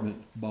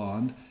department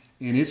bond,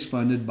 and it's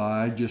funded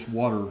by just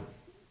water.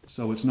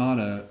 So it's not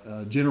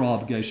a general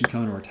obligation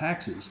coming to our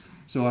taxes.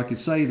 So I could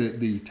say that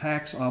the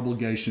tax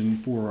obligation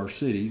for our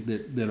city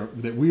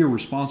that we are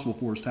responsible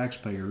for as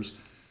taxpayers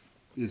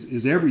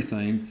is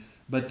everything,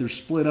 but they're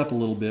split up a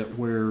little bit,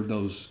 where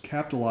those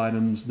capital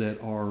items that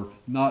are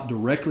not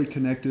directly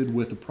connected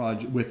with a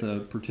project, with a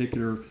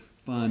particular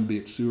fund, be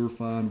it sewer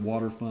fund,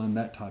 water fund,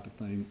 that type of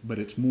thing, but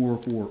it's more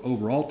for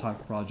overall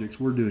type of projects,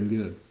 we're doing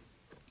good.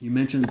 You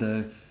mentioned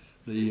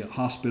the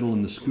hospital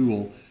and the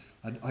school.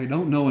 I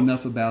don't know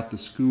enough about the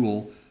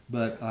school,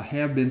 but I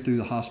have been through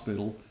the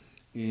hospital,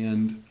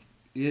 and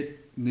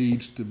it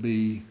needs to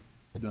be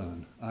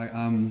done.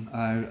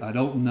 I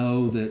don't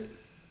know that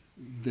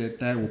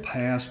will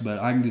pass, but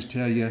I can just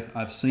tell you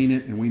I've seen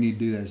it, and we need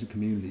to do that as a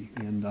community.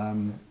 And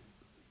I'm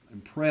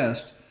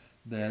impressed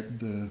that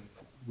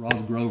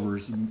Roz Grover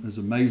is an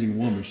amazing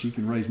woman. She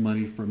can raise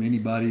money from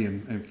anybody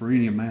and for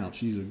any amount.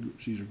 She's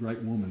a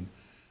great woman,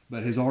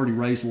 but has already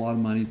raised a lot of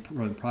money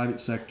from the private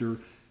sector,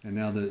 and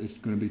now that it's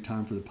going to be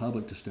time for the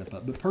public to step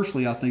up. But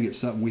personally, I think it's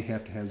something we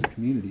have to have as a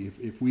community.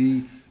 If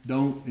we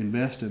don't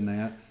invest in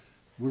that,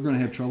 we're going to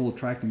have trouble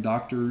attracting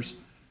doctors.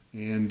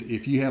 And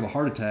if you have a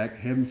heart attack,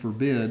 heaven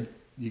forbid,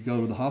 you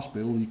go to the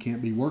hospital, you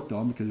can't be worked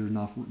on because there's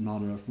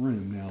not enough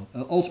room. Now,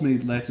 ultimately,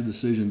 that's a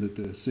decision that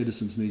the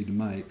citizens need to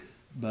make,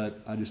 but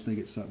I just think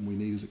it's something we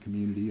need as a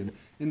community.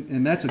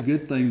 And that's a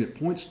good thing that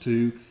points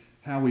to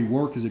how we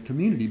work as a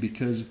community,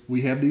 because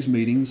we have these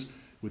meetings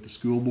with the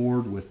school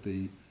board, with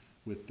the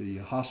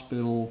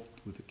hospital,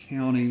 with the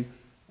county,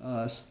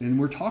 us, and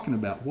we're talking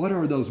about what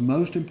are those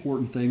most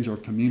important things our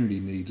community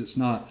needs. It's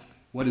not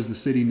what does the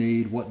city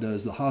need, what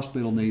does the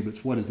hospital need, but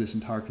it's what does this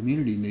entire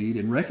community need,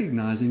 and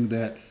recognizing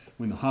that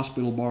when the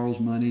hospital borrows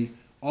money,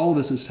 all of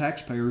us as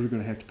taxpayers are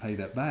going to have to pay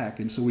that back.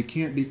 And so we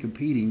can't be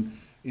competing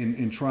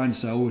and trying to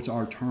say, oh, it's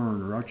our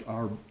turn, or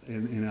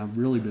and I've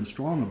really been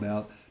strong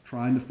about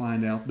trying to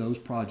find out those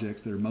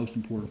projects that are most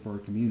important for our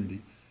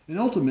community. And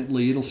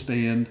ultimately, it'll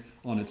stand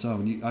on its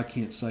own. I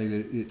can't say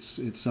that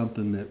it's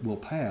something that will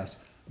pass,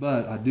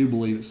 but I do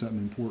believe it's something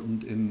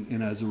important.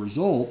 And as a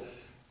result,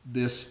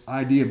 this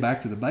idea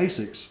back to the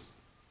basics,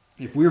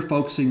 if we're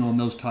focusing on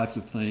those types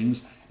of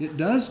things, it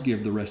does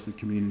give the rest of the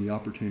community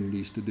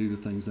opportunities to do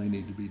the things they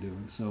need to be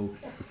doing. So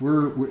if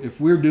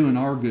we're doing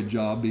our good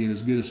job, being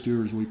as good a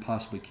stewards as we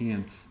possibly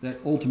can, that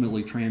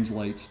ultimately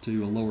translates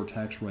to a lower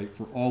tax rate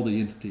for all the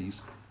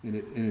entities, and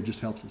it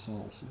just helps us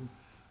all. So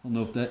I don't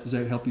know if does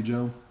that help you,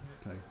 Joe?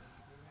 Okay.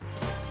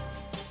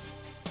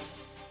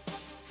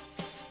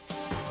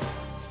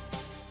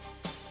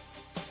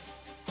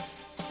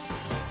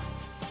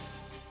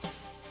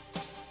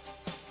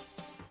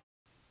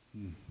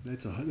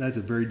 That's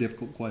a very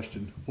difficult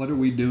question. What are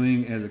we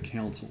doing as a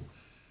council?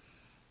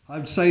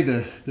 I'd say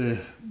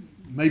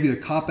maybe the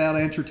cop-out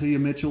answer to you,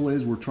 Mitchell,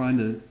 is we're trying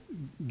to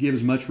give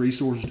as much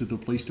resources to the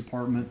police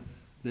department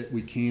that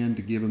we can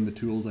to give them the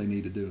tools they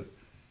need to do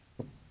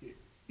it.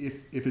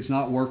 If it's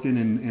not working,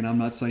 and I'm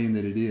not saying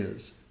that it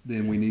is,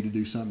 then we need to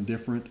do something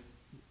different.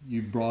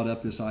 You brought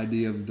up this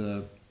idea of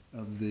the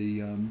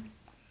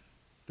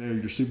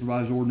failure to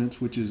supervise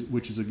ordinance, which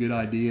is a good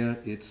idea.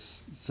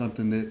 It's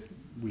something that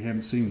we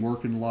haven't seen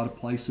work in a lot of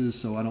places,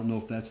 so I don't know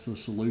if that's the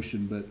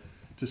solution. But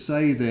to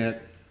say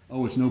that,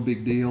 oh, it's no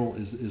big deal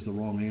is the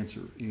wrong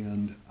answer.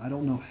 And I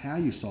don't know how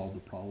you solve the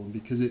problem,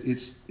 because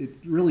it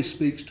really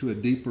speaks to a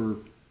deeper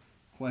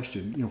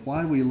question. You know,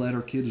 why do we let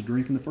our kids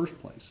drink in the first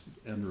place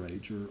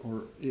underage?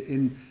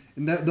 And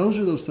those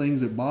are those things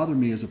that bother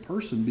me as a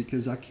person,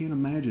 because I can't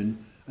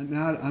imagine.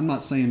 Now, I'm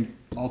not saying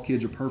all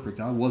kids are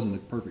perfect. I wasn't a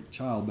perfect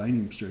child by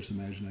any stretch of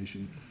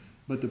imagination.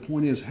 But the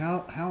point is,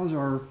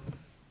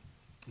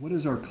 what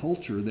is our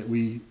culture that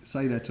we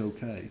say that's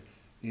okay?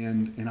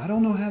 And I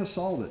don't know how to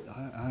solve it.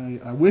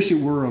 I wish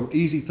it were an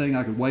easy thing.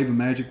 I could wave a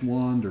magic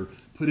wand or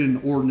put in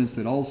an ordinance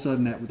that all of a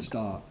sudden that would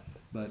stop.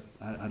 But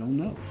I don't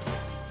know.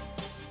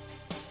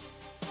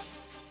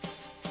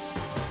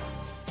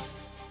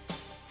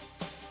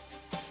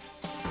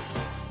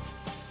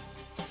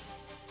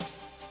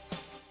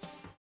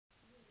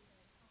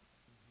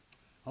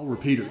 I'll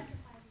repeat her.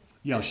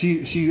 Yeah,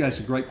 she asked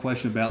a great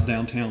question about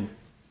downtown,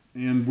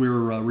 and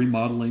we're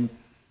remodeling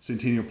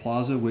Centennial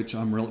Plaza, which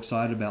I'm real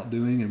excited about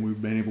doing, and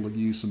we've been able to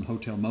use some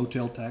hotel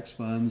motel tax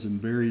funds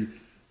and very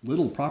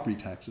little property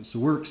taxes. So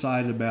we're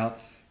excited about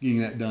getting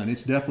that done.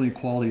 It's definitely a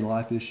quality of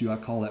life issue. I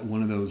call that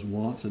one of those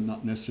wants and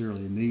not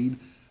necessarily a need,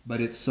 but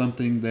it's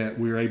something that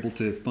we're able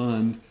to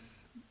fund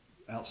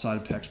outside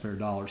of taxpayer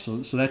dollars. So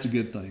that's a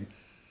good thing.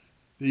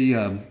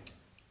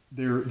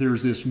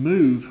 There's this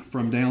move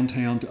from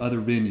downtown to other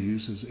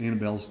venues, as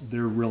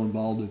they're real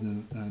involved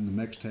in the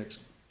Mex-Tex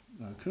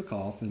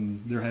cook-off,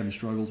 and they're having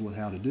struggles with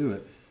how to do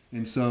it.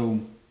 And so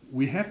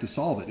we have to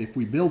solve it. If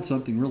we build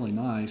something really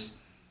nice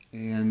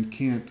and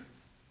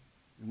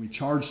we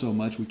charge so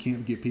much, we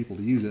can't get people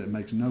to use it. It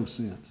makes no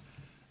sense.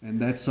 And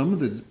that's some of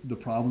the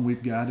problem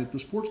we've got at the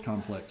sports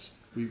complex.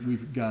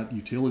 We've got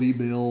utility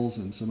bills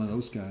and some of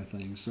those kind of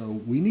things. So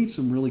we need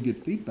some really good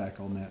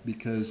feedback on that,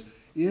 because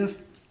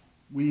if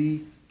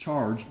we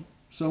charge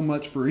so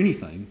much for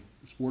anything,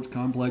 sports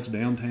complex,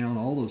 downtown,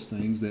 all those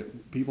things,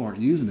 that people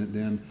aren't using it,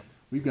 then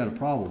we've got a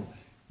problem.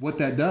 What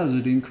that does,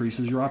 it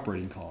increases your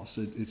operating costs.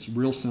 It's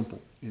real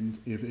simple. And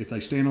if they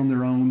stand on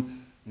their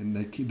own and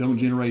they don't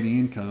generate any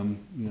income,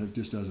 it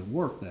just doesn't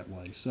work that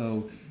way.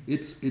 So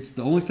it's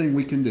the only thing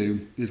we can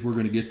do is we're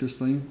going to get this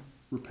thing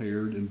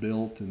repaired and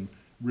built and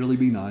really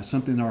be nice,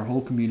 something our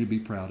whole community be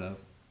proud of.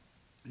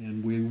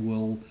 And we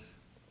will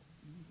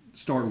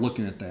start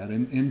looking at that.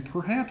 And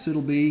perhaps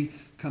it'll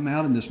come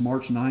out in this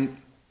March 9th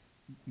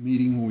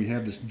meeting when we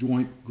have this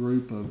joint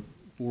group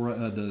for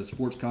the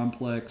sports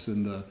complex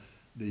and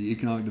the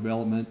economic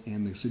development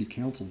and the city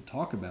council to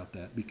talk about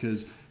that,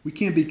 because we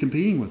can't be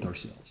competing with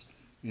ourselves,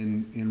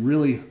 and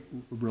really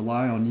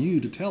rely on you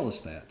to tell us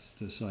that,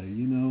 to say,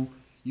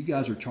 you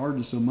guys are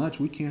charging so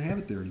much, we can't have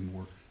it there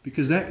anymore,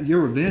 because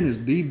your event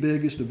is the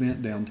biggest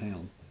event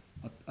downtown.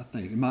 I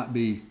think it might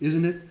be,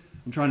 isn't it?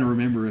 I'm trying to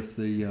remember if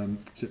the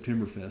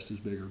September Fest is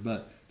bigger,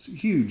 but it's a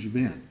huge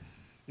event.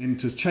 And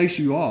to chase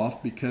you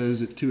off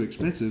because it's too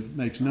expensive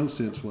makes no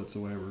sense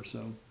whatsoever.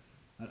 So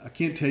I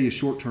can't tell you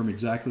short term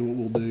exactly what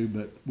we'll do,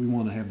 but we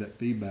want to have that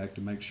feedback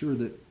to make sure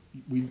that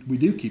we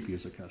do keep you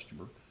as a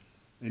customer.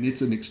 And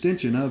it's an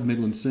extension of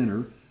Midland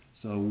Center,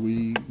 so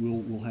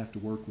we'll have to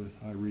work with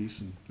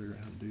Iris and figure out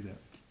how to do that.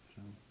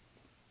 So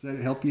does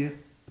that help you?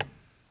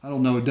 I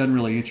don't know. It doesn't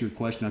really answer your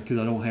question because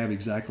I don't have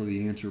exactly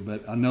the answer,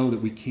 but I know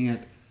that we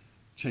can't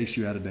chase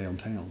you out of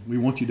downtown. We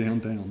want you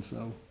downtown,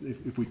 so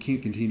if we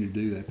can't continue to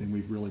do that, then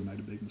we've really made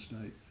a big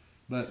mistake.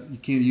 But you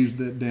can't use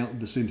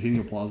the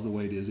Centennial Plaza the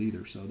way it is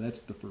either, so that's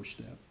the first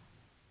step.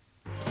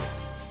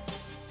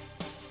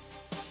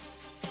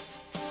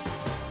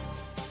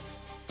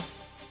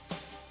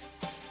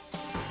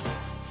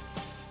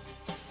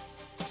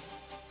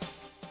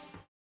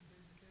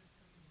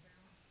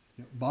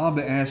 Bob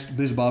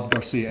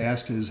Garcia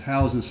asked,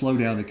 how has the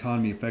slowdown in the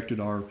economy affected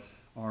our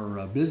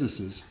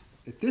businesses?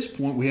 At this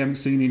point, we haven't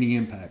seen any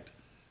impact.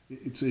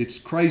 It's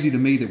crazy to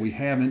me that we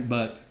haven't,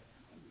 but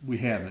we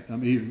haven't. I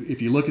mean,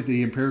 if you look at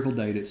the empirical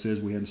data, it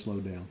says we haven't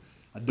slowed down.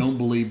 I don't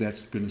believe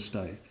that's going to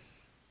stay.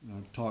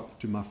 I've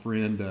talked to my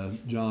friend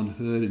John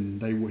Hood,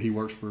 and he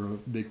works for a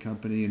big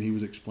company, and he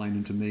was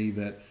explaining to me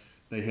that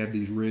they have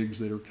these rigs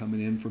that are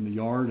coming in from the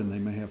yard, and they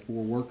may have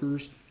 4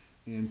 workers,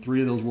 and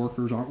 3 of those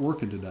workers aren't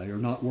working today, or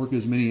not working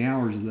as many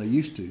hours as they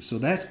used to. So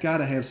that's got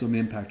to have some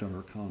impact on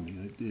our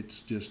economy.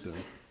 It's just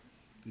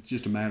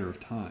a matter of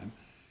time.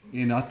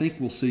 And I think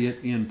we'll see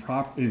it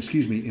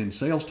in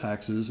sales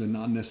taxes and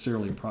not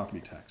necessarily in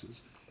property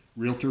taxes.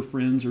 Realtor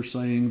friends are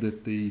saying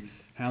that the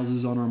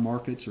houses on our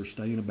markets are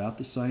staying about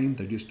the same.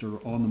 They just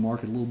are on the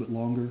market a little bit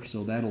longer,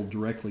 so that'll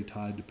directly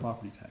tie to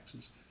property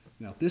taxes.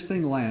 Now, if this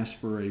thing lasts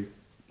for a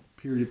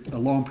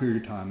long period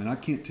of time, and I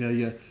can't tell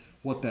you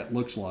what that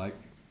looks like,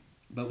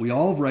 but we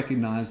all have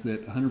recognized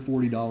that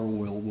 $140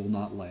 oil will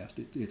not last.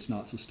 It's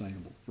not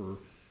sustainable for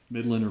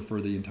Midland or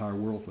for the entire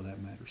world for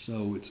that matter.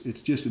 So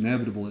it's just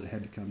inevitable it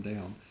had to come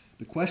down.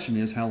 The question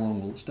is, how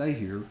long will it stay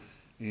here?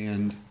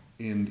 And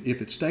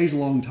if it stays a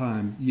long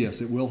time,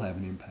 yes, it will have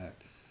an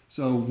impact.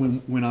 So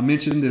when I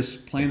mentioned this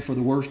plan for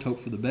the worst, hope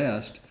for the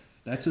best,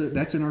 that's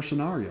in our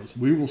scenarios.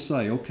 We will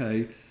say,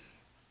 okay,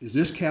 is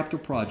this capital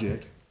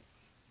project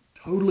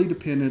totally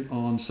dependent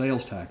on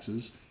sales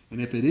taxes? And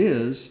if it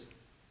is,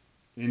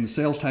 and the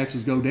sales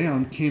taxes go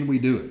down, can we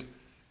do it?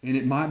 And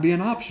it might be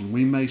an option.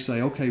 We may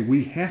say, okay,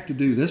 we have to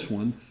do this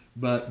one,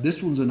 but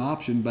this one's an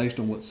option based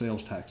on what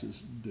sales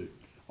taxes do.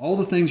 All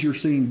the things you're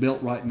seeing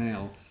built right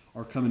now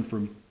are coming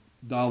from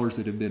dollars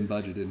that have been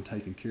budgeted and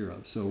taken care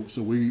of. So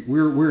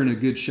we're in a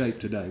good shape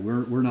today.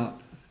 We're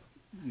not,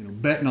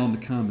 betting on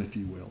the come, if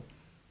you will.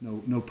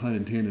 No pun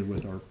intended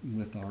with our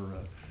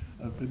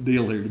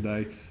deal here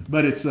today.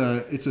 But it's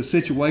a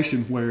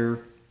situation where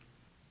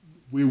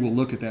we will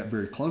look at that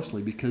very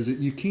closely, because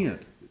you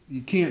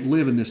can't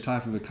live in this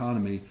type of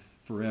economy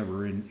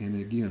forever. And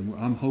again,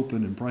 I'm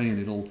hoping and praying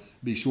it'll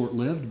be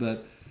short-lived,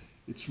 but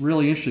it's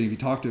really interesting. If you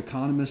talk to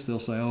economists, they'll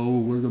say, oh,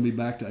 we're going to be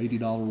back to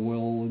 $80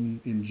 oil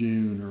in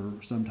June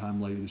or sometime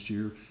later this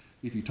year.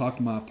 If you talk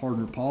to my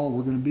partner, Paul,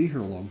 we're going to be here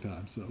a long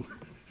time. So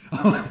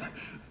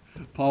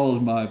Paul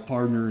is my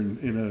partner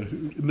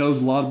and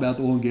knows a lot about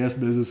the oil and gas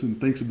business and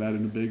thinks about it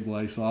in a big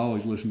way. So I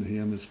always listen to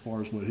him as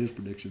far as what his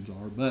predictions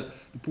are. But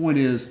the point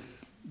is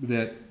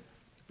that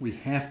we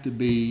have to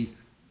be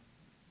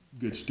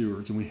good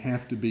stewards, and we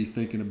have to be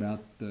thinking about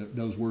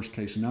those worst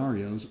case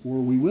scenarios,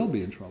 or we will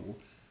be in trouble.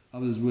 I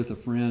was with a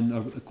friend,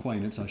 an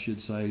acquaintance, I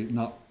should say,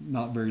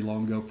 not very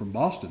long ago from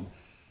Boston,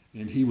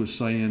 and he was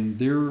saying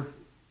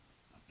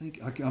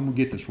I'm going to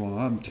get this wrong.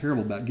 I'm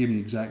terrible about giving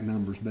you exact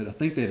numbers, but I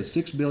think they had a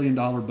 $6 billion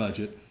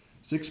budget,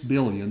 $6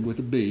 billion with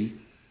a B,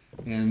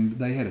 and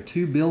they had a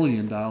 $2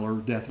 billion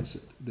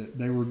deficit that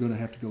they were going to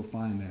have to go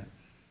find that.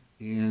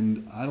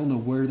 And I don't know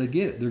where they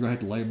get it. They're going to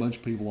have to lay a bunch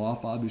of people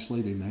off,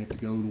 obviously. They may have to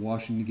go to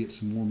Washington to get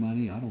some more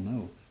money. I don't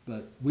know.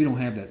 But we don't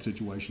have that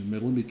situation in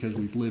Midland because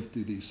we've lived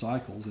through these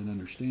cycles and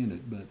understand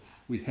it. But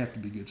we have to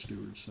be good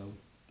stewards. So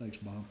thanks,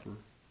 Bob, for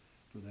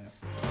that.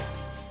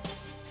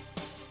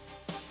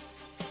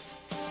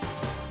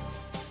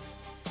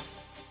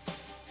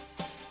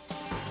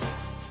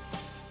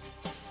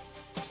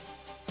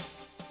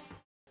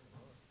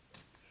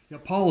 Yeah,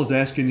 Paul is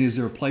asking, is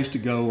there a place to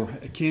go, or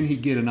can he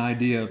get an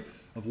idea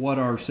of what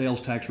our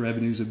sales tax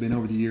revenues have been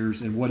over the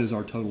years and what is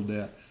our total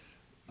debt?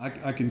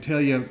 I can tell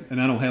you,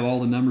 and I don't have all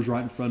the numbers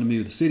right in front of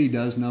me, the city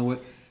does know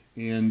it,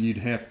 and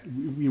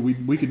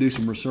we could do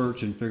some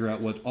research and figure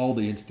out what all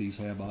the entities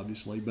have,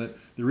 obviously. But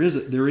there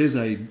is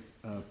a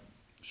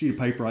sheet of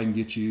paper I can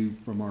get you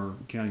from our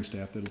accounting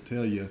staff that'll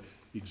tell you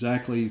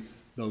exactly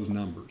those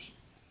numbers.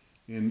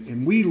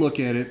 And we look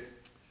at it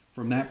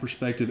from that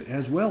perspective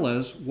as well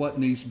as what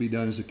needs to be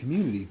done as a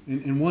community.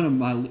 And one of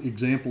my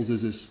examples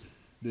is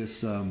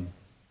this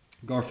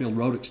Garfield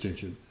Road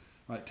extension.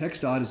 Right,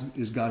 TxDOT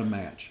has got a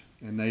match,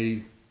 and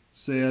they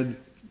said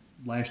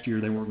last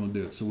year they weren't going to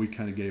do it, so we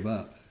kind of gave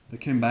up. They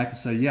came back and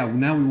say, yeah, well,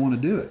 now we want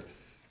to do it.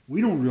 We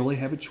don't really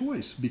have a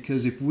choice,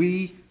 because if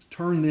we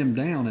turn them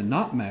down and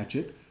not match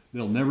it,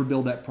 they'll never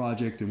build that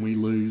project, and we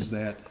lose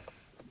that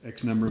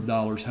X number of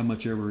dollars, how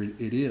much ever it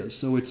is.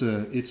 So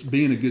it's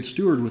being a good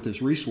steward with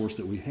this resource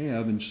that we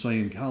have and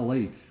saying,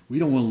 golly, we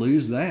don't want to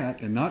lose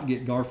that and not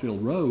get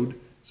Garfield Road,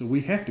 so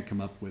we have to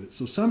come up with it.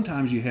 So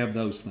sometimes you have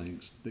those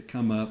things that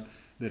come up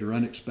that are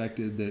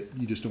unexpected that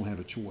you just don't have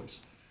a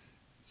choice.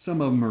 Some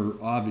of them are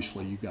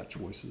obviously you've got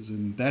choices,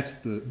 and that's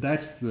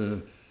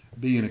the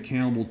being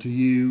accountable to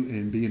you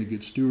and being a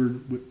good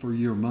steward for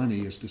your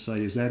money, is to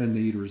say, is that a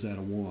need or is that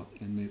a want?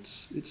 And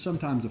it's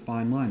sometimes a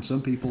fine line.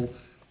 Some people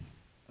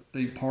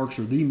think parks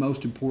are the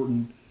most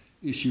important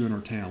issue in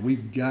our town.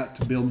 We've got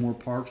to build more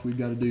parks. We've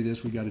got to do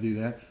this. We've got to do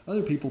that.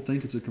 Other people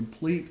think it's a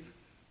complete,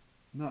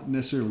 not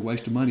necessarily a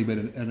waste of money, but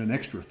an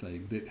extra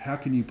thing. That how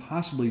can you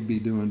possibly be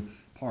doing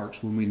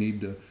parks when we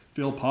need to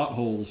fill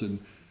potholes and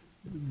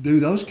do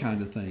those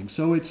kind of things?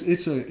 So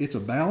it's a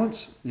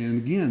balance, and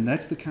again,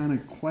 that's the kind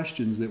of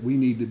questions that we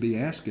need to be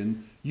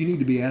asking. You need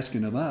to be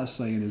asking of us,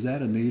 saying, is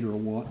that a need or a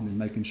want, and then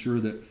making sure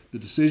that the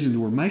decisions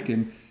we're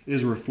making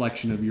is a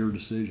reflection of your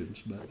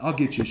decisions. But I'll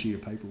get you a sheet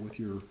of paper with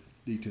your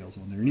details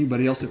on there.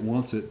 Anybody else that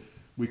wants it,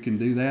 we can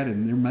do that,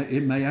 and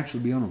it may actually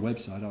be on our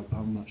website.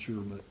 I'm not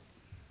sure, but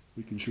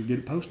we can sure get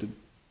it posted.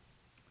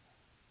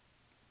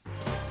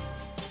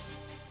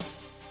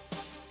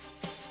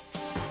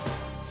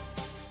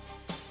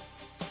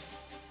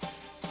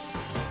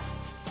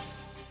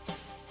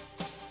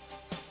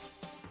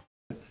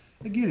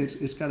 Again,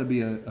 it's got to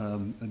be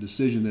a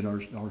decision that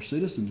our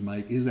citizens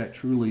make. Is that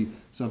truly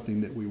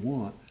something that we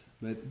want?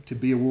 But to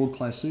be a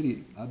world-class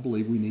city, I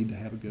believe we need to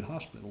have a good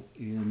hospital.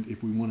 And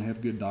if we want to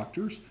have good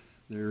doctors,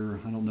 I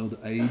don't know the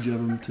age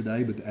of them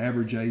today, but the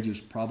average age is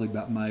probably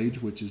about my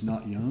age, which is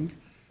not young.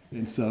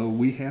 And so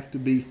we have to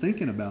be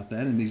thinking about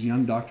that. And these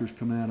young doctors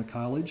coming out of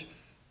college,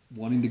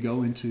 wanting to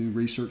go into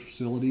research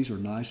facilities or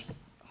nice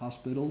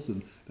hospitals,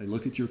 and they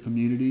look at your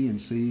community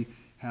and see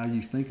how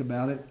you think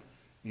about it.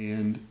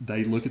 And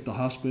they look at the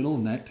hospital,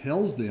 and that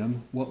tells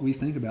them what we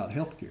think about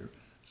healthcare.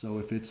 So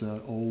if it's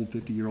an old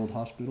 50-year-old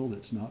hospital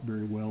that's not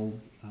very well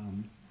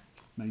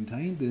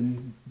maintained,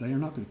 then they are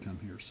not going to come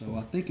here. So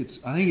I think it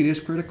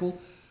is critical,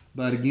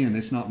 but again,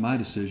 it's not my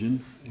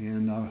decision,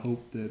 and I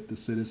hope that the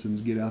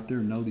citizens get out there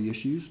and know the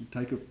issues, and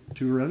take a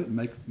tour of it, and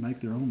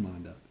make their own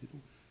mind up.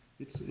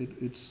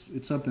 It's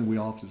something we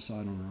all have to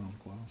decide on our own,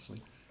 quite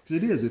honestly,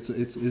 because it is.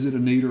 Is it a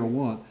need or a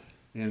want,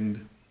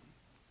 and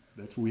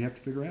that's what we have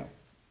to figure out.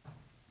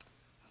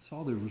 I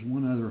saw there was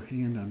one other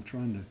hand. I'm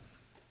trying to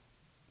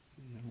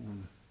see. I don't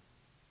want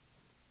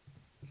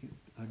to.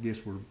 I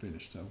guess we're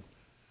finished. So,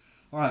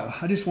 all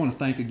right. I just want to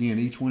thank again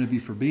each one of you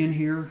for being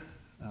here.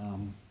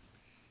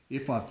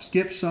 If I've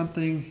skipped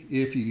something,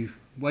 if you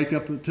wake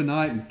up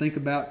tonight and think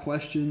about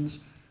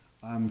questions,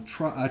 I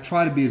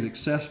try to be as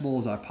accessible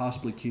as I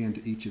possibly can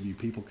to each of you.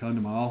 People come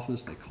to my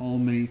office. They call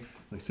me.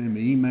 They send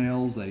me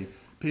emails. They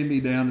pin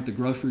me down at the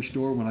grocery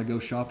store when I go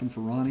shopping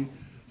for Ronnie.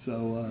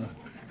 So.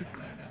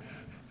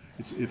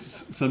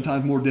 It's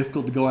sometimes more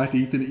difficult to go out to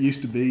eat than it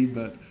used to be,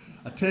 but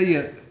I tell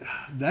you,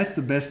 that's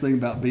the best thing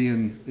about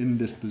being in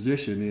this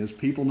position is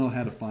people know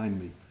how to find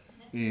me,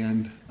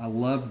 and I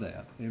love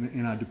that,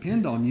 and I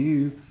depend on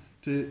you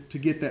to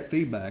get that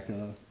feedback.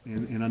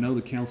 And I know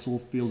the council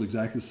feels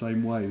exactly the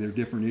same way. There are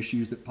different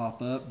issues that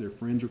pop up. Their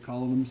friends are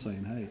calling them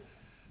saying, hey,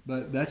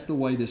 but that's the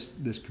way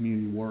this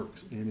community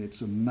works. And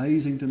it's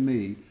amazing to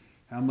me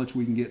how much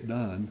we can get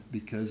done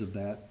because of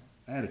that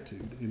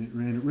attitude.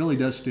 And it really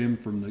does stem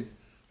from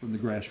the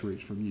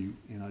grassroots, from you.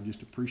 And I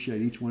just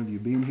appreciate each one of you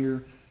being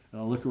here.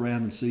 I look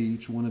around and see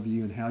each one of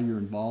you and how you're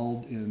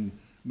involved in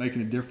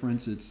making a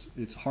difference.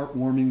 It's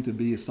heartwarming to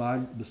be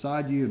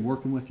beside you and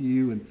working with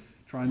you and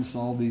trying to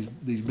solve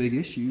these big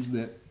issues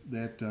that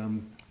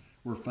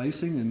we're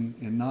facing,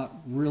 and not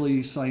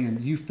really saying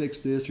you fix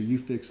this or you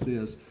fix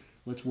this.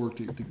 Let's work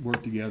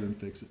together and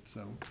fix it.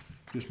 So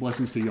just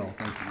blessings to y'all.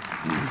 Thank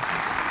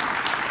you.